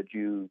month that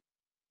you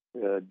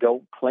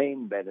don't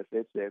claim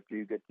benefits after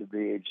you get to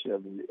the age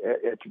 70,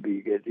 after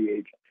you get to the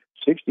age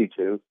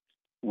 62,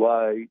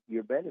 why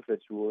your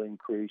benefits will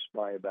increase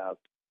by about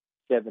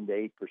 7 to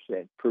 8%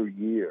 per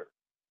year.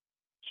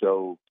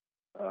 So,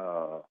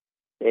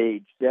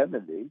 age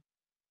 70,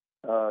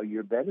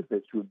 your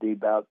benefits would be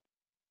about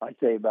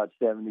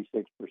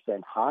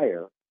 76%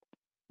 higher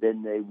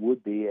than they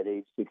would be at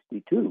age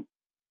 62.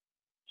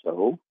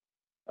 So,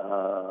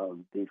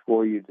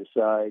 before you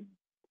decide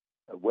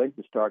when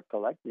to start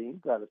collecting,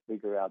 you've got to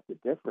figure out the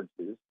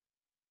differences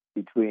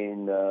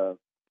between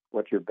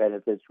what your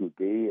benefits would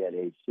be at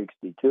age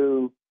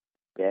 62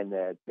 and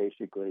at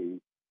basically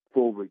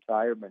full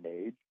retirement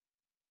age,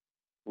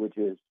 which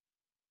is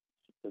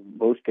in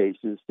most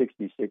cases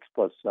 66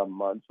 plus some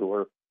months,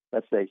 or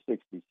let's say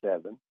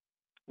 67,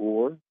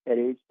 or at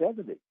age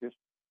 70. Just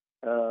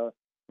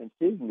and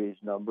seeing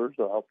these numbers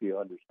will help you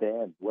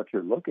understand what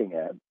you're looking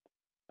at.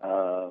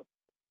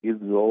 You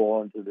can go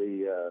on to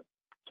the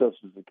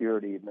Social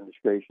Security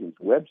Administration's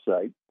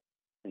website,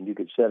 and you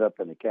can set up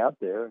an account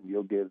there, and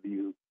they'll give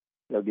you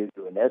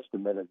an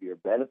estimate of your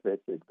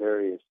benefits at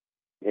various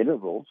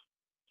intervals.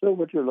 So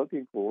what you're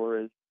looking for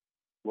is,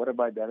 what are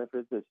my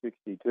benefits at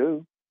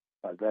 62,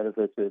 my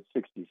benefits at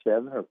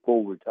 67, or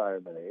full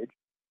retirement age,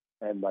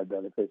 and my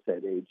benefits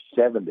at age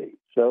 70.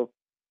 So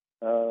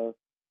the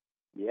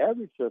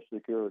average Social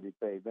Security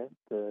payment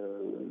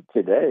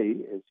today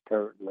is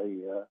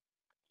currently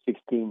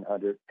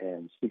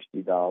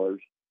 $1,660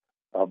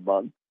 a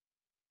month.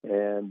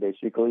 And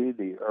basically,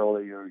 the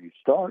earlier you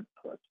start,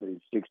 let's say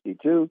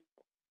 62,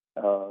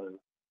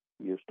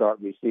 you start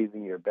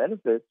receiving your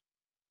benefits,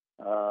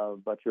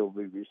 but you'll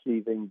be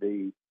receiving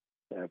the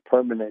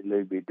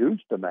permanently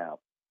reduced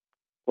amount.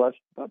 Plus,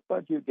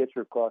 but you get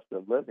your cost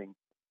of living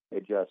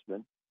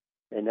adjustment,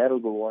 and that'll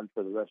go on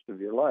for the rest of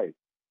your life.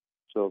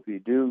 So if you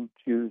do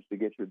choose to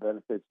get your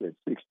benefits at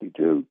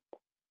 62,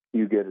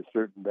 you get a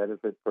certain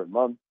benefit per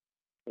month,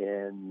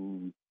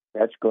 and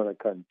that's going to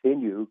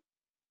continue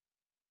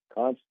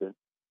constant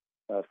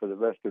for the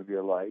rest of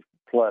your life,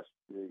 plus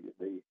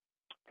the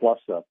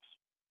plus-ups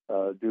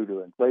due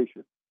to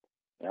inflation.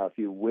 Now, if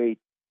you wait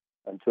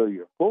until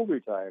your full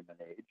retirement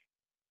age,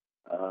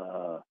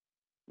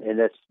 and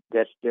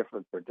that's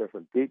different for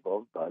different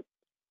people, but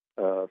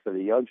for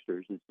the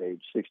youngsters, it's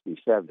age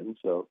 67,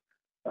 so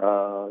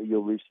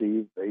you'll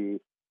receive a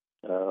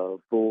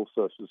full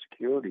Social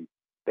Security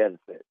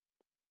benefit.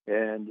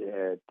 And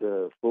at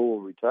full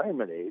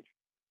retirement age,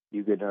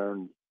 you can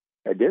earn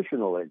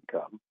additional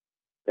income.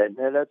 And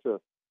that's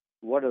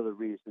one of the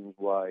reasons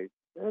why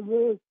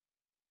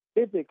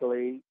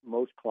typically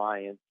most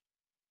clients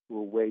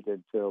will wait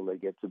until they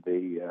get to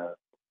the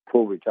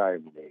full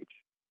retirement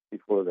age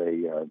before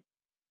they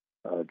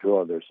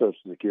draw their Social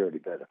Security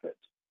benefits.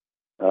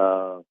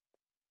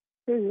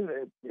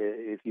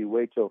 If you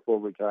wait till full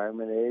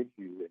retirement age,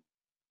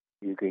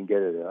 you can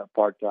get a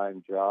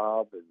part-time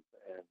job and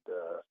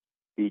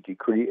be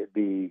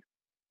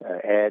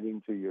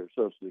adding to your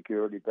Social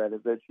Security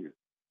benefits. Your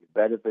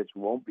benefits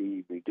won't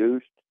be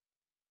reduced.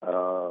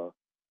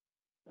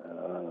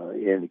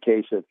 In the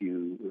case if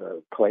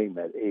you claim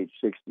at age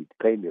 60,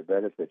 claim your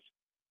benefits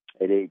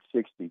at age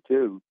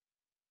 62,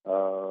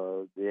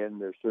 then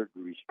there's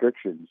certain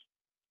restrictions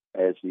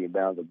as the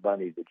amount of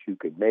money that you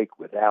can make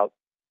without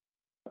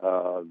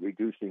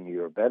reducing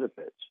your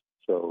benefits.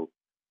 So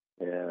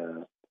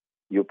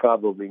you'll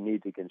probably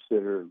need to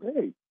consider,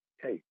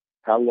 hey,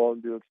 how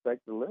long do you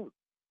expect to live?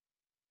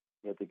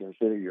 You have to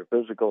consider your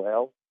physical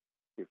health,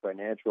 your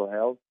financial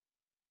health.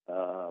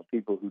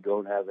 People who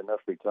don't have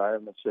enough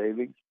retirement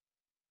savings,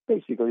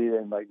 basically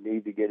they might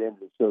need to get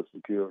into Social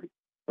Security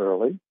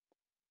early,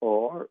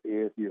 or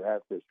if you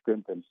have to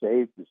scrimp and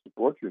save to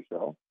support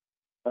yourself,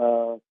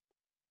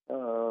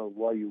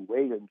 while you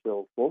wait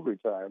until full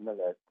retirement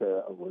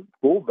when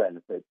full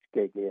benefits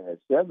kick in at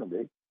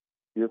 70,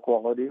 your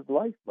quality of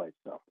life might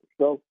suffer.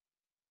 So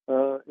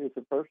it's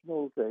a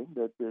personal thing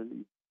that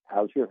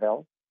how's your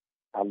health?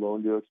 How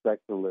long do you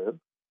expect to live?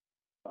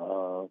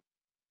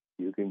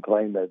 You can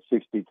claim at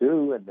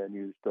 62, and then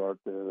you start.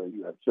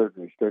 You have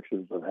certain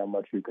restrictions on how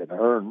much you can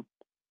earn.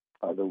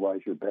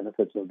 Otherwise, your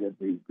benefits will get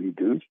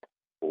reduced.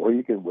 Or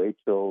you can wait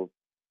till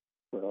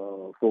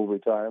full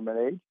retirement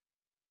age,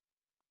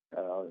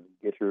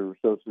 get your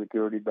Social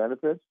Security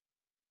benefits.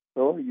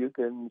 Or you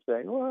can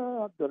say,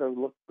 well, I'm going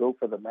to go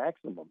for the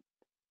maximum.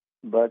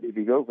 But if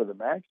you go for the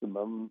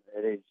maximum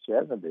at age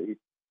 70,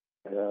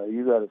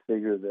 you got to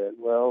figure that,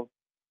 well,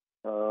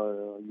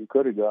 you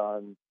could have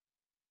gone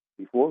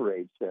before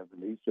age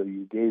 70, so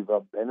you gave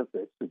up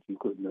benefits that you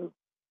could have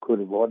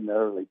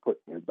ordinarily put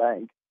in your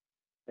bank.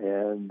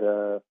 And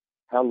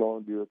how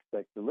long do you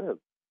expect to live?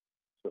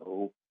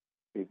 So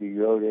if you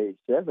go to age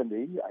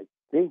 70, I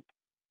think,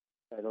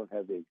 I don't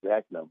have the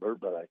exact number,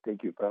 but I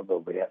think you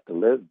probably have to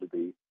live to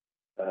be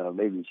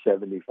maybe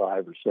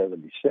 75 or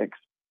 76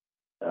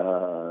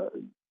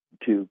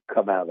 to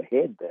come out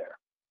ahead there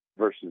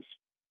versus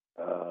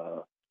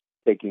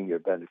taking your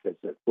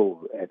benefits at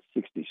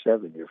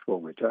 67, your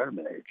full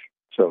retirement age.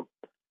 So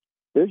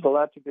there's a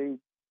lot to be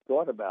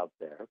thought about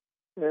there.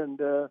 And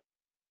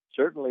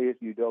certainly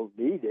if you don't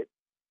need it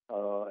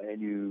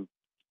and you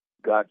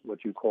got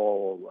what you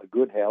call a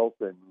good health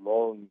and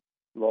long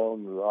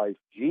life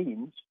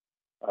genes,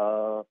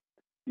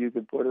 you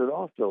can put it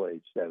off till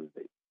age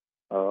 70.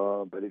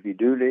 But if you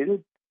do need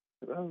it,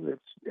 well,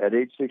 it's at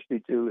age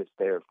 62, it's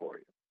there for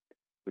you,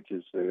 which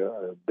is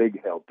a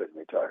big help in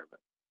retirement.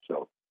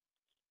 So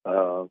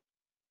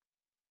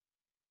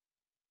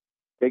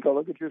take a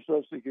look at your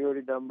Social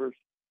Security numbers,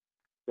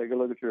 take a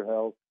look at your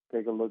health,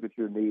 take a look at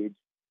your needs,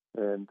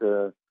 and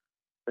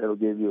it'll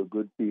give you a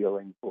good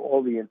feeling for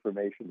all the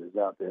information that's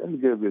out there. It'll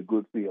give you a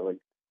good feeling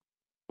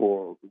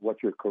for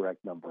what your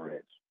correct number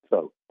is.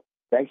 So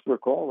thanks for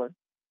calling.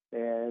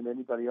 And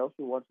anybody else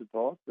who wants to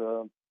talk,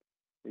 you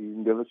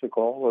can give us a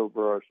call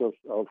over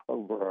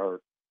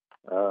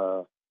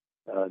our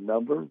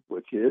number,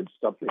 which is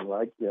something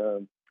like,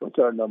 what's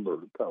our number,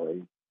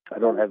 Colleen? I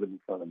don't have it in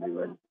front of me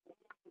right now.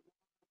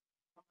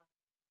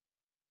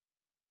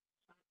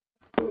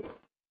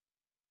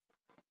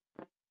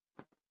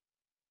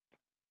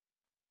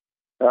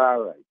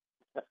 All right.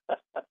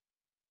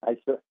 I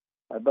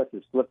must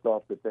have slipped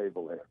off the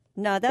table there.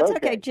 No, that's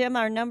okay, Jim.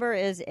 Our number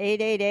is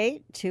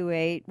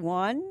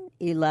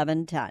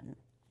 888-281-1110.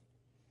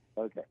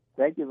 Okay.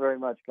 Thank you very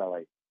much,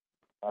 Kelly.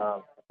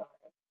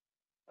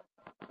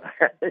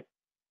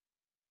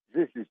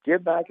 This is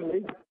Jim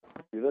McAlee.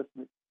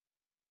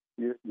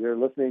 You're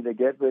listening to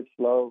Get Rich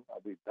Slow.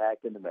 I'll be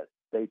back in a minute.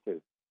 Stay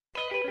tuned.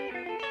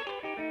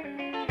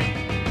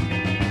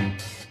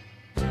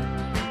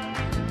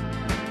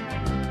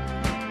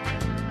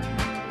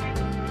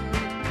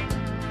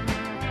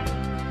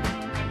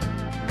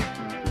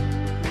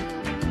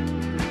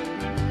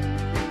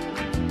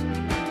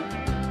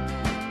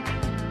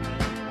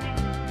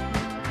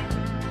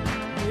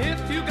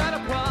 you got a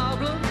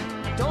problem,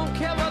 don't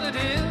care what it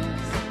is.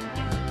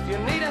 If you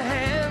need a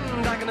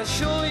hand, I can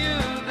assure you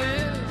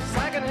this.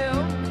 I can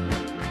help.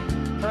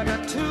 I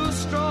got two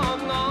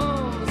strong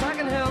arms. I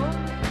can help.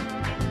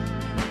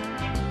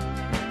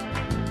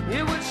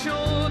 It would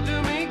sure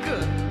do me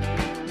good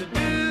to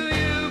do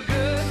you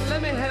good.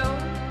 Let me help.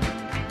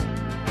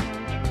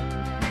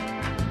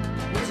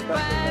 It's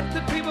bad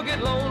that people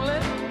get lonely.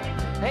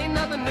 Ain't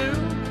nothing new.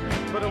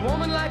 But a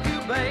woman like you,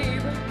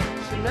 babe,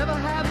 should never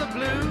have the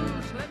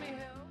blues. Let me help.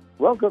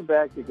 Welcome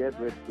back to Get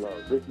Rich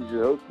Slow. This is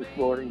your host this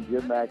morning,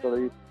 Jim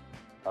McAleese.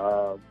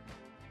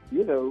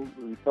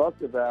 We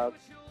talked about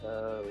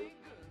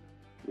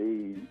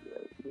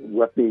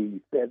what the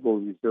Federal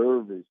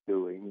Reserve is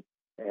doing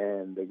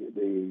and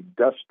the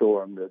dust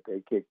storm that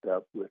they kicked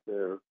up with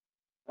their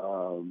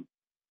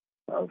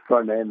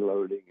front end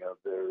loading of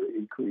their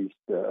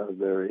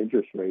their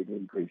interest rate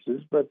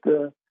increases. But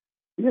that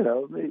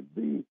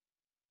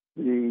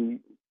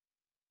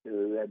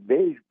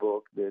beige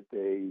book that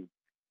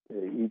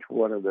each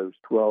one of those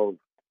 12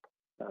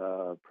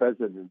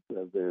 presidents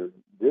of their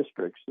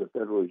districts, the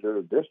Federal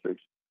Reserve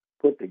districts,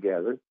 put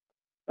together,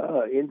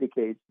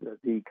 indicates that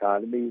the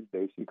economy is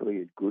basically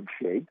in good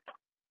shape.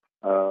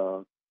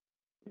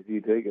 If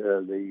you take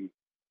in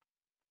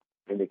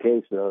the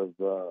case of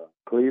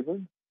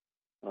Cleveland,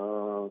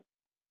 the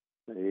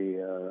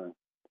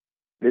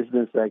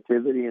business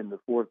activity in the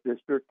 4th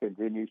district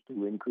continues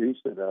to increase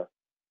at a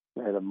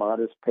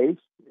modest pace.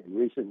 In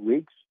recent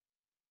weeks,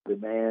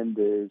 demand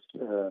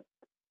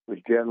was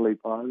generally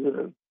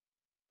positive.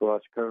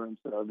 Cross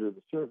currents under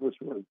the surface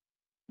were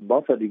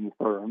buffeting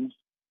firms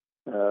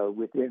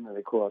within and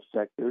across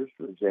sectors.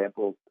 For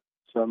example,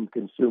 some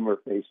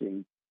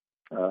consumer-facing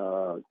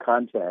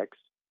contacts,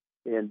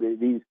 and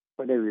these,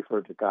 when they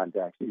refer to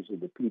contacts, these are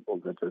the people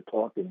that they're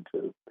talking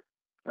to,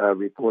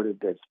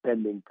 reported that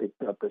spending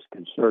picked up as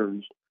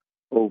concerns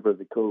over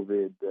the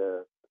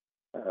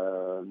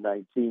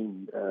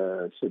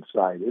COVID-19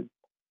 subsided,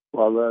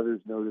 while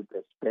others noted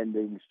that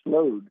spending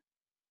slowed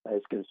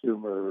as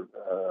consumers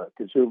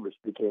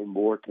became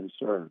more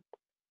concerned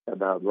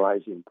about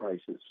rising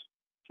prices.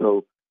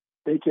 So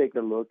they take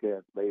a look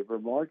at labor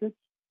markets.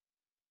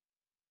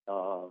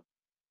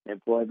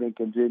 Employment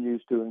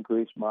continues to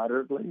increase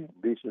moderately in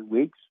recent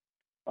weeks.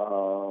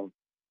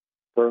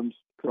 Firms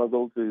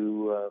struggle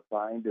to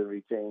find and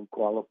retain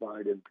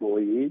qualified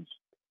employees.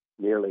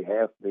 Nearly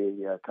half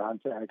the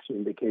contacts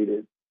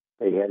indicated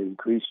they had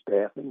increased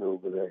staffing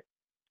over the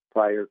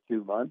prior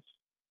 2 months.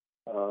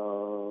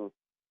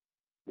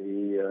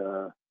 They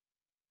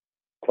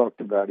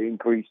talked about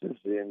increases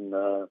in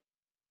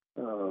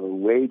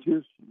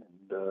wages,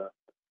 and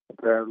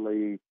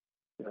apparently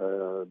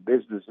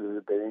businesses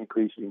have been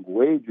increasing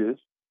wages,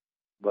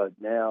 but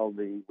now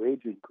the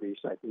wage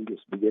increase, I think,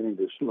 is beginning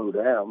to slow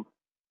down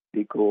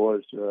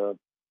because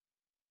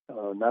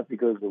not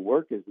because the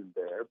work isn't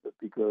there, but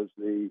because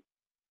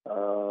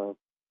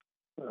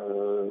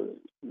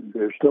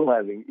they're still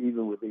having,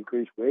 even with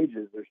increased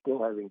wages, they're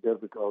still having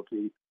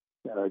difficulty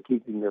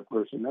keeping their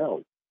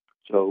personnel.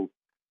 So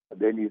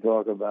then you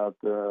talk about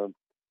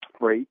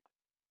freight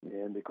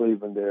in the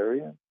Cleveland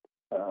area.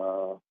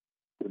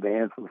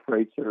 Demand for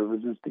freight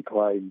services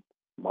declined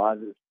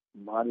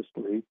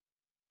modestly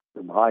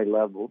from high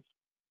levels,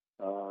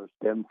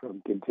 stemmed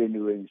from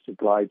continuing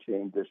supply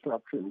chain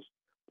disruptions,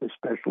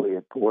 especially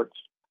at ports.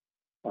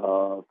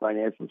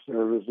 Financial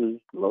services,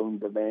 loan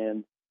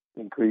demand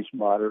increased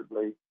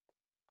moderately.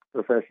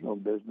 Professional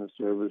business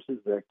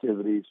services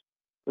activities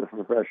for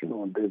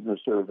professional and business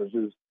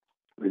services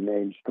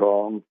remain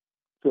strong.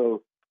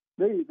 So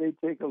they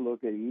take a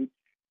look at each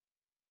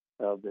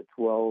of the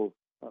 12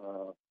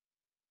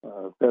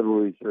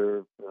 Federal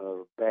Reserve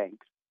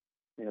banks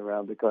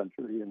around the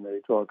country, and they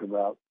talk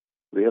about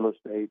real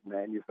estate,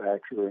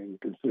 manufacturing,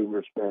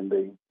 consumer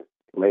spending,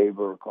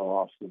 labor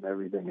costs, and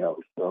everything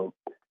else. So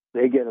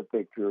they get a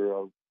picture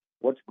of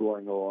what's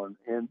going on,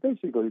 and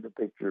basically the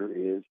picture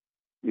is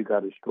you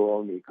got a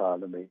strong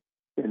economy,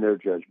 and their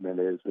judgment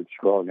is it's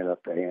strong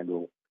enough to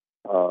handle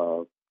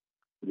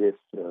this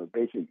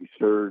basically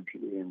surge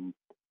in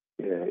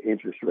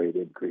interest rate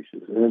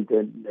increases.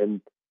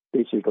 And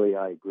basically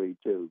I agree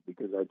too,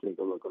 because I take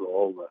a look at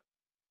all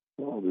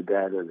the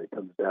data that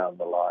comes down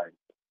the line.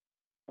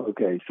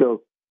 Okay,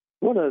 so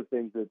one of the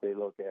things that they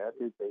look at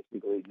is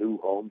basically new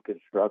home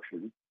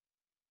construction.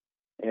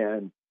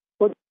 And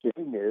what the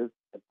thing is,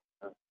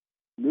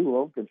 new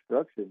home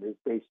construction is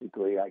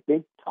basically, I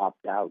think,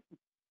 topped out,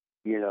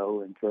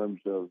 in terms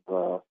of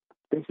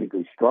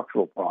basically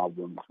structural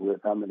problems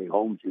with how many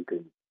homes you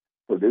can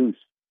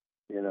produce.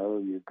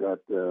 You've got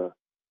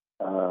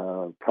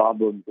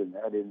problems in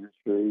that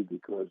industry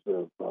because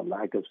of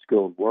lack of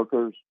skilled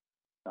workers,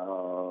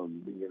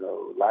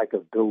 lack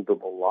of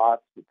buildable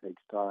lots. It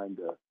takes time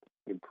to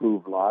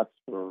improve lots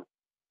for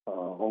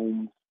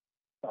homes,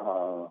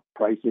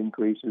 price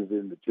increases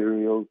in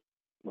materials,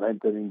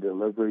 lengthening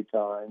delivery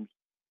times.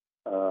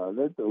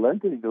 The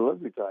lengthening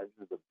delivery times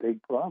is a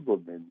big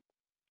problem in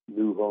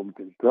new home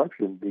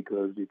construction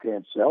because you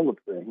can't sell a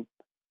thing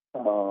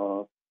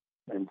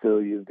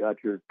until you've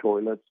got your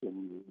toilets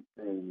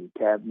and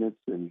cabinets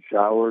and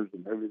showers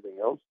and everything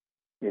else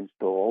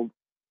installed.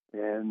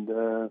 And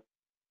the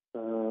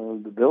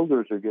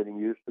builders are getting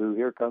used to,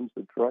 here comes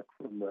the truck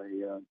from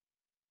the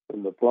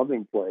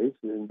plumbing place,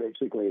 and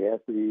basically half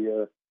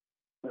the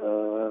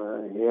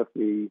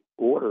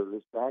order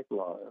is back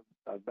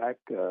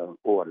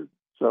ordered.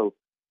 So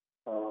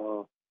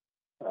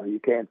you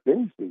can't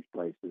finish these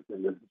places,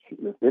 and the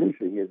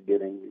finishing is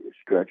getting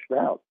stretched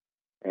out.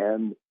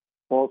 And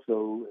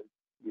also,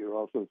 you're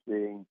also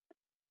seeing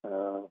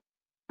the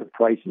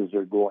prices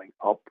are going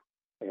up,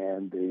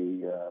 and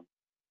the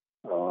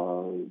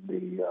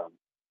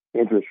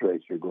interest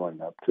rates are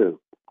going up too.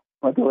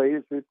 But the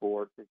latest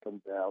report that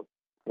comes out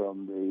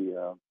from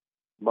the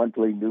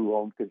monthly new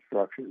home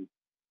construction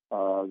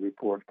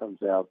report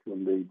comes out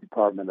from the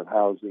Department of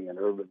Housing and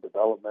Urban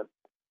Development,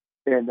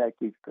 and that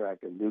keeps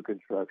track of new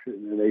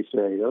construction. And they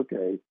say,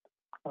 okay,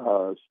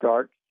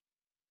 starts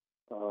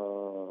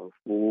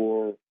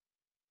for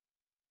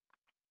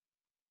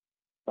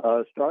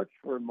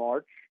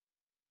March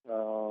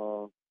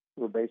were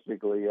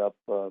basically up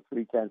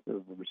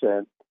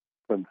 0.3%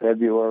 from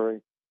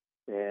February,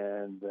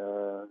 and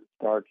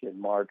starts in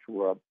March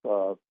were up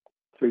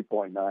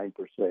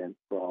 3.9%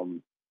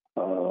 from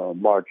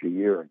March a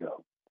year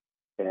ago.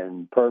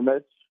 And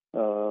permits,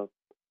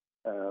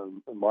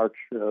 March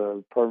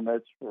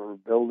permits for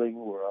building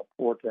were up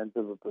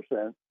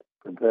 0.4%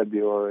 from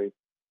February,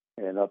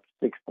 and up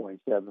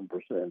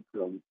 6.7%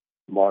 from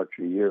March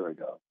a year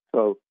ago.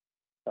 So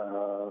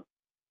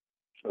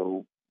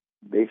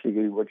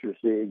basically, what you're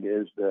seeing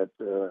is that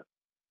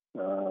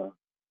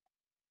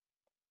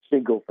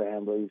single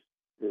families.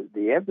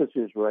 The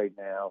emphasis right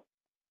now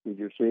that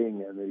you're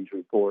seeing in these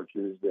reports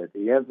is that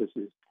the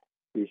emphasis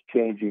is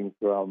changing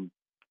from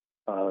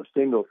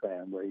single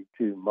family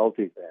to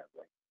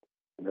multifamily.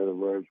 In other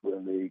words,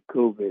 when the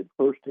COVID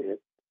first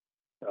hit,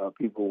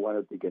 people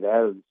wanted to get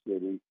out of the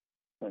city,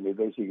 and they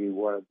basically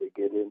wanted to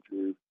get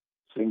into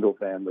single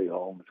family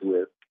homes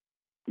with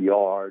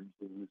yards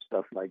and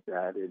stuff like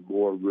that, and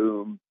more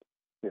room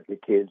if the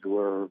kids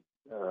were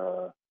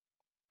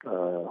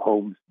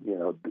homes,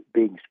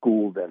 being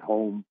schooled at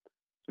home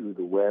through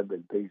the web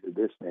and things of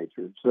this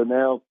nature. So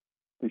now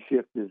the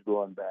shift is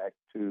going back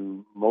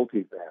to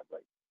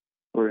multifamily.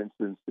 For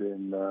instance,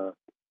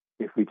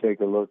 if we take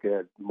a look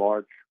at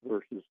March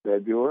versus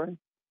February,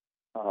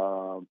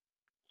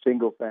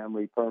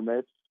 single-family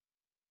permits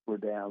were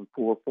down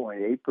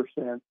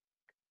 4.8%.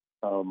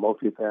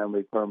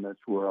 Multifamily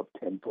permits were up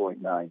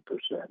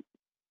 10.9%.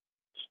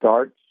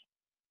 Starts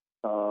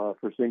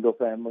for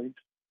single-family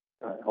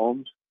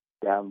homes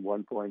down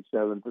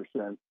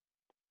 1.7%.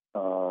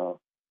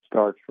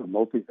 Starts for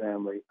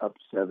multifamily up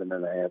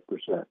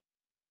 7.5%.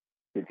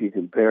 If you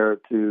compare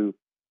it to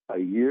a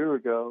year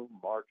ago,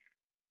 March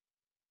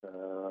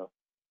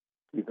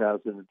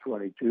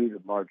 2022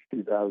 to March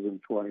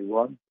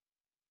 2021,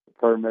 the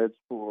permits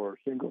for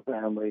single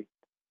family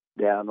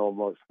down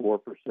almost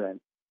 4%.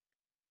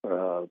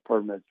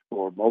 Permits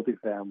for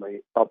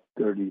multifamily up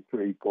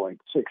 33.6%.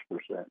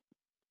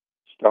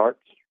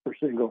 Starts for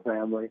single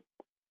family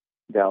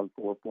down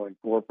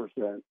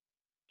 4.4%.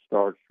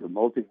 Starts for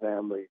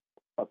multifamily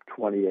up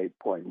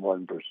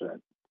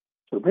 28.1%.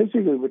 So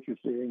basically what you're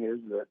seeing is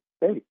that,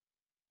 hey,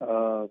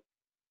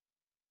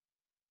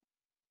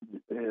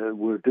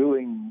 we're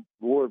doing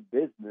more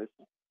business,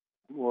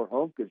 more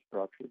home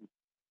construction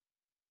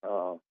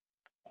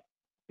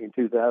in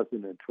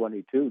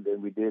 2022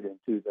 than we did in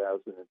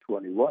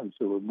 2021.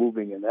 So we're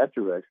moving in that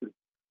direction.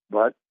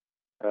 But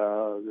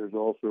there's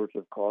all sorts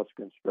of cost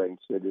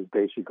constraints that is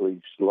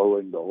basically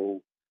slowing the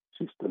whole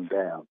system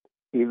down.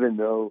 Even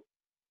though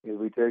if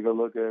we take a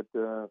look at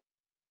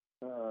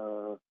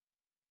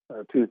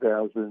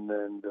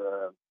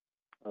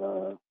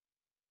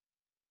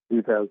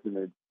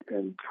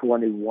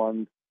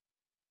 2021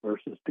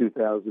 versus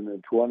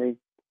 2020,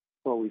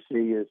 what we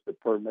see is the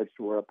permits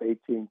were up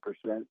 18%,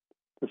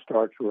 the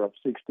starts were up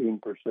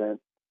 16%.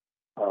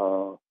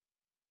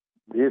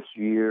 This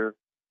year,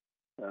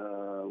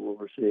 what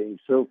we're seeing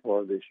so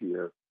far this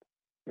year,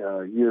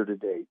 year to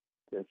date,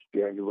 that's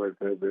January,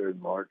 February,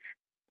 March,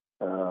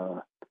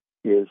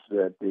 is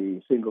that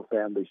the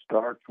single-family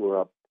starts were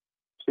up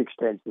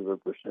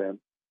 0.6%,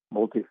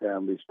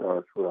 multifamily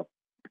starts were up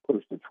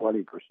close to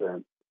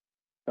 20%,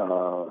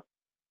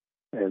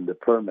 and the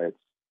permits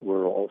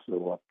were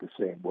also up the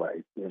same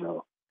way.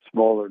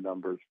 Smaller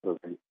numbers for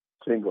the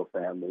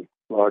single-family,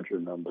 larger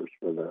numbers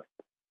for the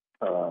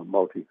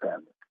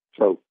multifamily.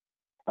 So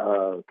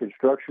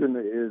construction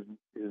is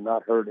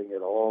not hurting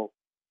at all,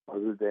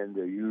 other than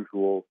the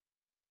usual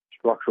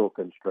structural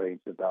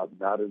constraints about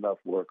not enough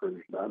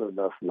workers, not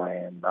enough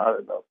land, not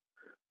enough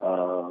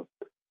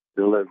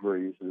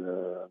deliveries,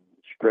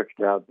 stretched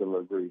out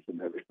deliveries,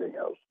 and everything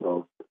else.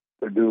 So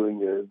they're doing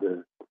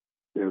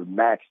they're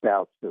maxed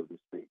out, so to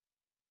speak.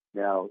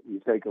 Now you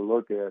take a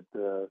look at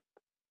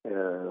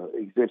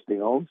existing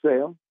home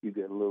sale, you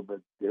get a little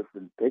bit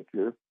different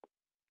picture.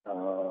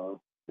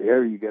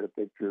 There you get a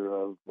picture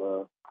of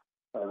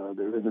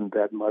there isn't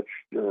that much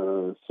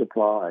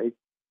supply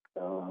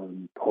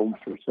homes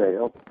for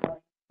sale,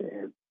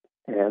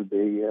 and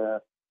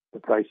the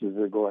prices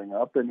are going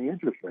up and the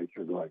interest rates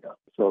are going up.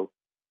 So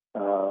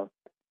the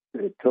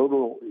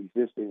total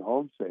existing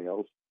home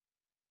sales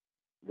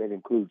that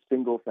include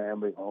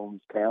single-family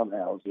homes,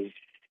 townhouses,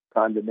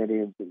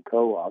 condominiums, and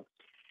co-ops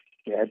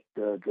that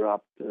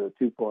dropped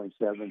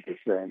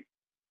 2.7%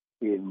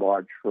 in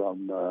March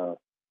from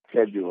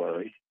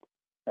February,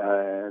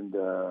 and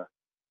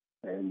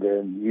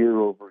then year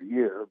over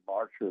year,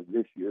 March of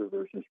this year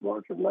versus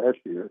March of last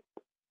year,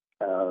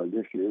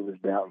 this year was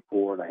down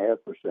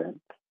 4.5%.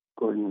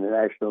 According to the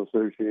National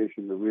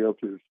Association of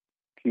Realtors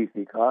chief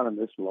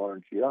economist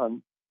Lawrence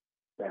Young,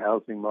 the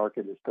housing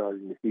market is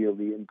starting to feel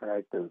the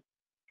impact of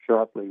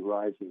sharply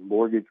rising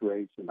mortgage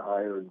rates and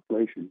higher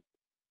inflation,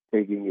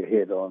 taking a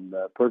hit on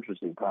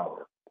purchasing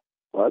power.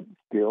 But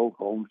still,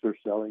 homes are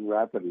selling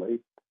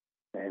rapidly,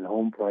 and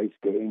home price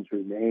gains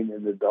remain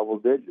in the double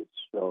digits.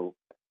 So,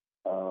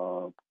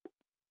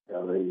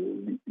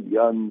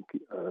 Young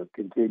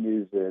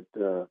continues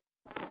that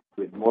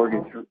with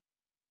mortgage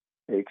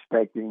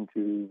expecting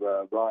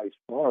to rise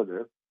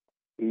farther,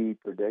 he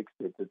predicts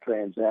that the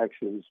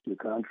transactions to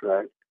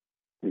contract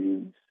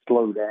to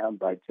slow down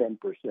by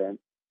 10%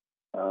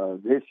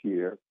 this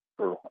year,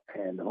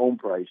 and home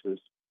prices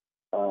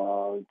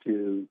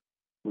to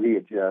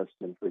readjust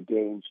and for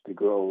gains to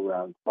grow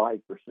around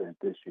 5%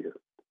 this year.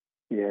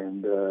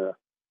 And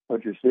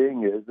what you're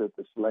seeing is that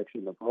the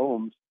selection of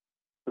homes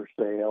for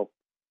sale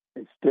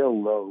is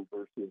still low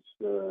versus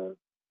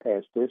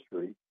past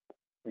history.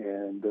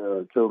 And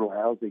total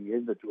housing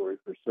inventory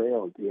for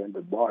sale at the end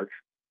of March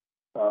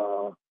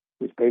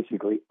is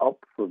basically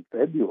up from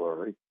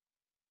February,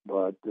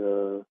 but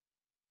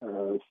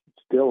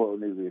still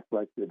only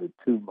reflected a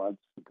 2-month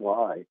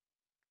supply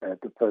at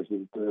the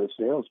present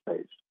sales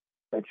pace.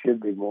 That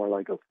should be more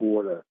like a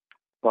 4 to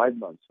 5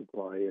 month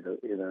supply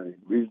in a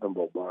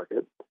reasonable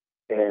market.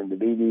 And the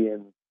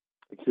median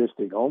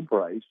existing home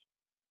price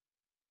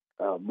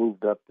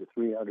moved up to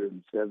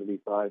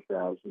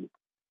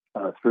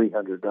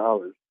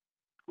 $375,300,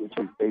 which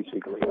is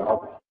basically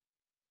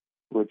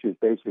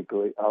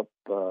up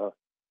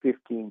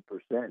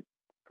 15%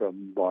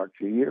 from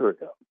March a year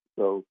ago.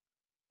 So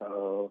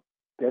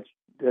that's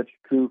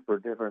true for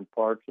different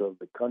parts of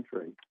the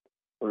country.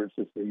 For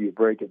instance, if you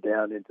break it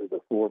down into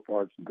the 4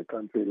 parts of the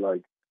country,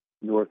 like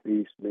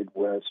Northeast,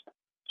 Midwest,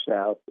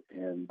 South,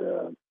 and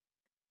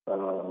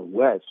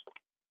West,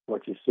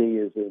 what you see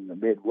is in the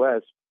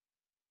Midwest,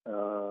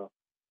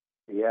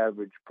 the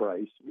average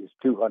price is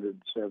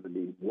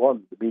 $271,000.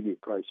 The median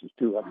price is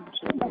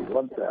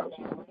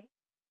 $271,000,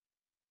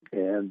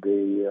 and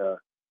the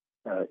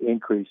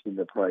increase in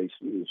the price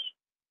is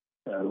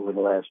over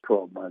the last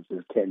 12 months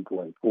is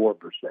 10.4%.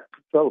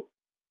 So,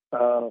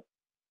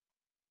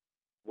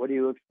 what do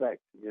you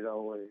expect? You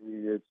know,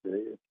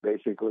 it's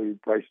basically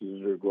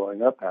prices are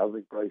going up,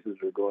 housing prices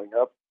are going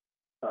up,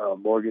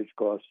 mortgage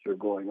costs are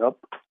going up,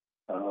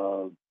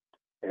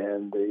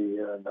 and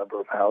the number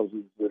of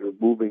houses that are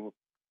moving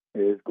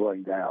is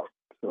going down.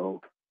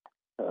 So,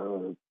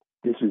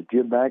 this is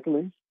Jim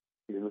McAleese.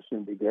 You're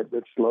listening to Get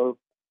Rich Slow.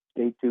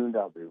 Stay tuned.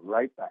 I'll be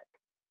right back.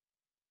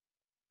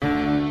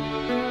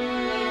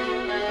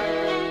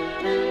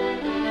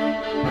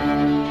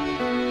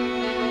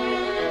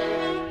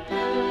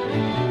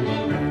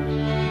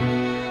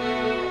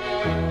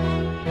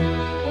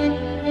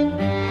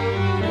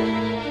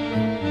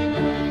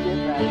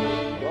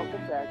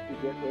 Welcome back to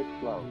Get Rich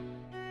Slow.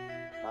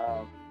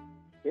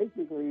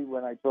 Basically,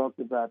 when I talked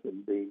about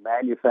the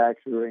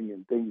manufacturing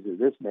and things of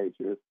this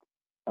nature,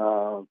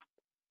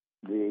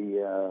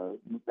 the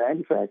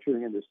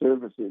manufacturing and the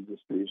service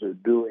industries are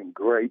doing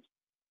great,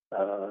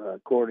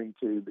 according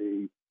to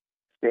the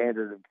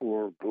Standard &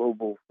 Poor's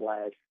Global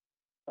Flash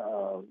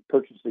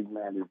Purchasing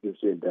Managers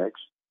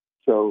Index.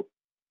 So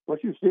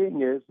what you're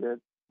seeing is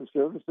that the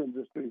service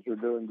industries are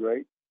doing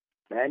great,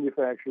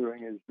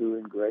 manufacturing is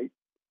doing great,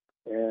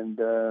 and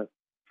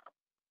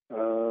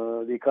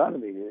the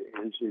economy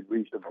is in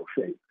reasonable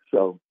shape.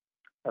 So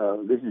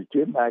this is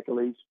Jim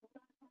McAleese.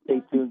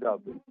 Stay tuned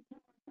up.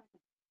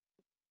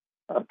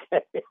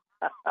 Okay.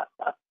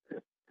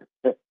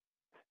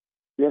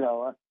 You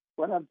know,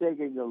 when I'm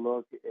taking a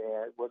look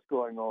at what's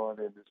going on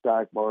in the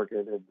stock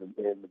market and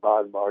in the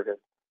bond market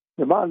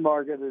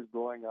is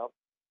going up.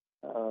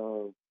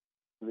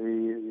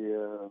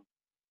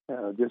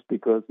 Just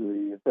because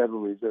the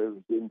Federal Reserve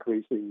is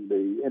increasing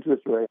the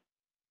interest rate,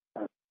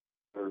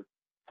 or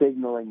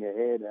signaling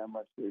ahead how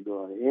much they're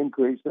going to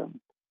increase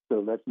them.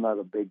 So that's not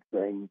a big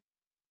thing.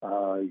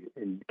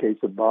 In the case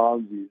of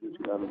bonds, you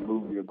just got to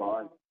move your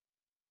bond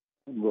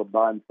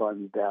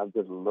funds down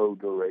to the low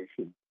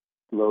duration,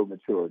 low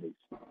maturities.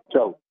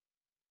 So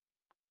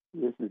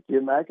this is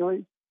Jim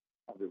McAleese.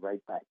 I'll be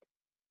right back.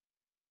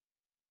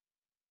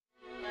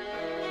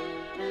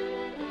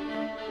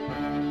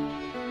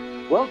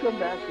 Welcome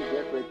back to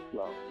Get Rich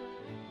Slow.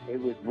 It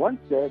was once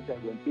said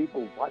that when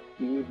people watch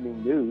the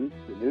evening news,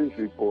 the news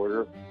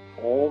reporter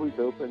always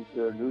opens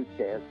their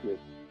newscast with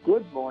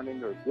 "Good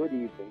morning" or "Good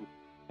evening,"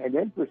 and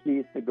then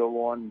proceeds to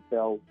go on and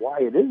tell why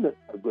it isn't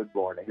a good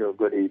morning or a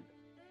good evening.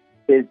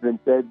 It's been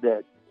said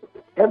that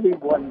every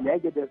one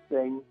negative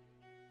thing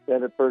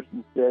that a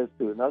person says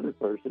to another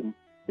person,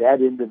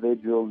 that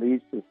individual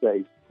needs to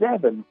say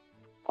 7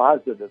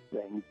 positive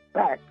things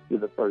back to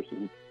the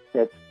person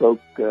that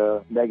spoke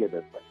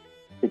negatively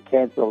to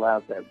cancel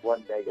out that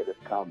one negative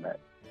comment.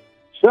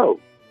 So,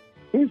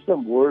 here's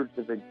some words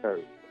of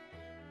encouragement.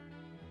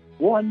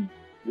 1,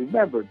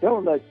 remember,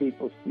 don't let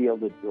people steal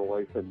the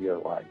joy from your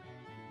life.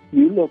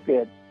 You look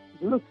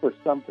for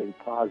something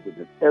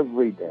positive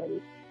every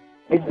day,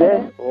 and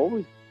then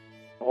always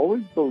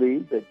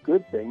believe that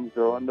good things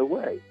are on the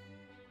way.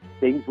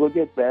 Things will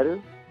get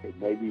better. It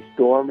may be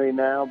stormy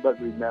now, but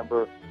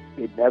remember,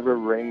 it never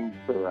rains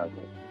forever.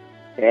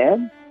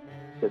 And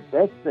the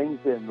best things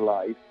in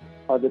life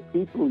are the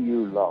people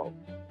you love,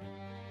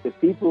 the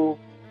people,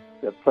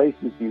 the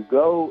places you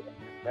go, and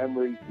the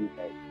memories you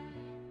make.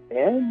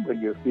 And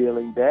when you're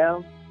feeling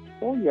down,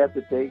 all you have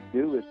to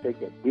do is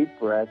take a deep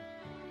breath.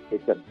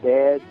 It's a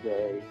bad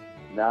day,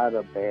 not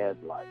a bad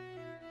life.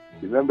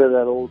 Remember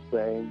that old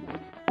saying,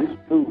 this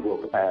too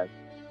will pass.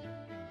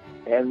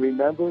 And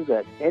remember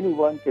that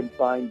anyone can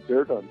find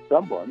dirt on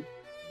someone,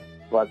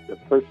 but be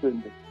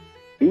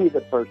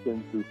the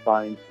person who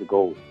finds the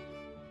gold.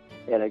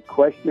 And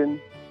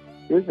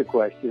here's a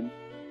question,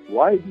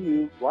 why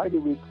do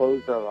we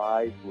close our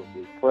eyes when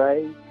we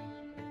pray,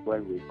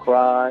 when we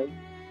cry,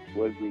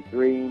 when we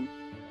dream,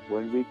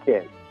 when we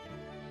kiss?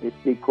 It's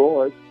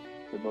because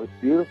the most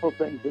beautiful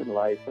things in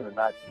life are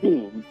not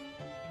seen,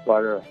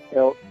 but are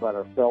felt by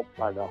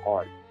the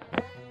heart.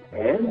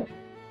 And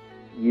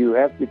you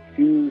have to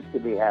choose to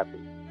be happy.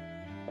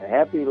 A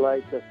happy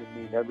life doesn't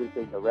mean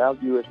everything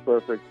around you is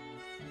perfect.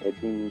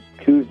 It means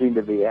choosing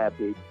to be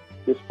happy,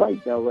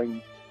 despite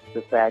knowing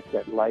the fact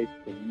that life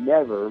can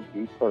never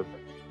be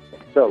perfect.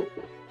 So,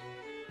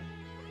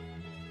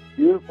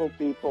 beautiful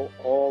people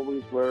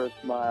always wear a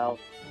smile.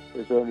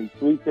 There's only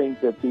 3 things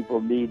that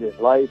people need in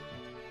life: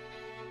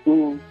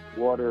 food,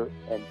 water,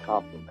 and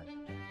compliments.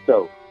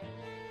 So,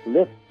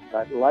 let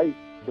life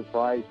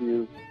surprise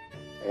you,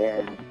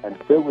 and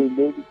until we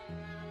meet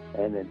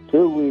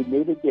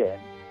again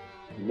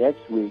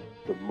next week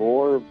for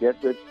more of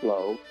Get Rich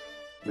Slow,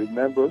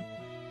 remember,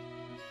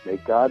 may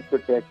God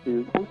protect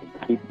you and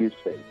keep you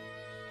safe.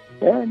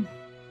 And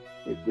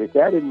with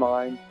that in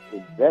mind,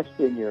 invest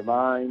in your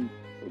mind,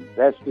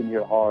 invest in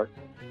your heart,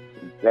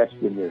 invest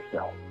in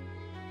yourself.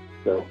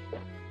 So,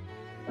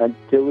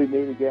 until we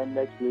meet again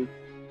next week,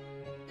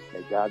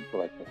 may God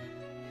bless us.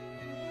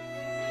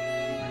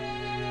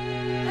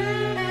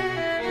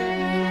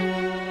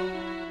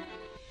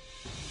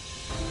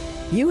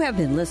 You have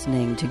been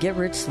listening to Get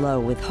Rich Slow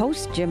with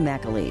host Jim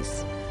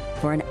McAleese.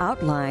 For an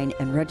outline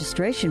and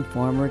registration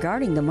form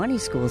regarding the Money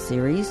School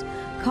series,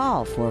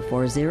 call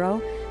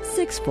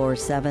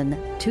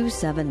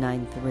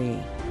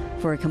 440-647-2793.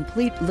 For a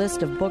complete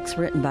list of books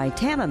written by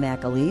Tama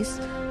McAleese,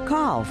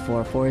 call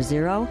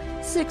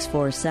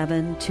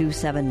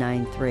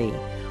 440-647-2793.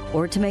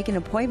 Or to make an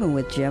appointment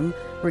with Jim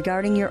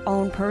regarding your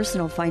own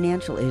personal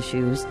financial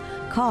issues,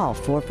 call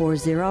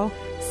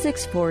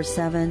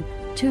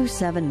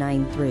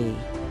 440-647-2793.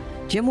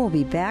 Jim will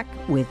be back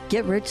with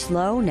Get Rich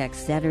Slow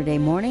next Saturday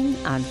morning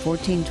on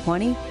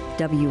 1420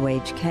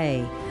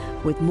 WHK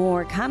with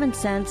more common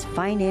sense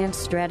finance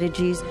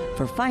strategies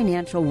for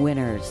financial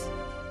winners.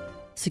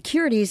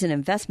 Securities and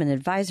investment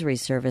advisory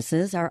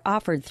services are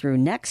offered through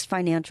Next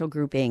Financial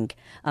Group, Inc.,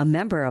 a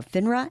member of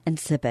FINRA and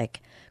SIPC.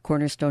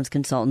 Cornerstones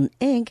Consultant,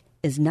 Inc.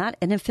 is not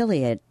an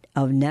affiliate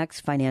of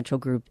Next Financial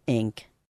Group, Inc.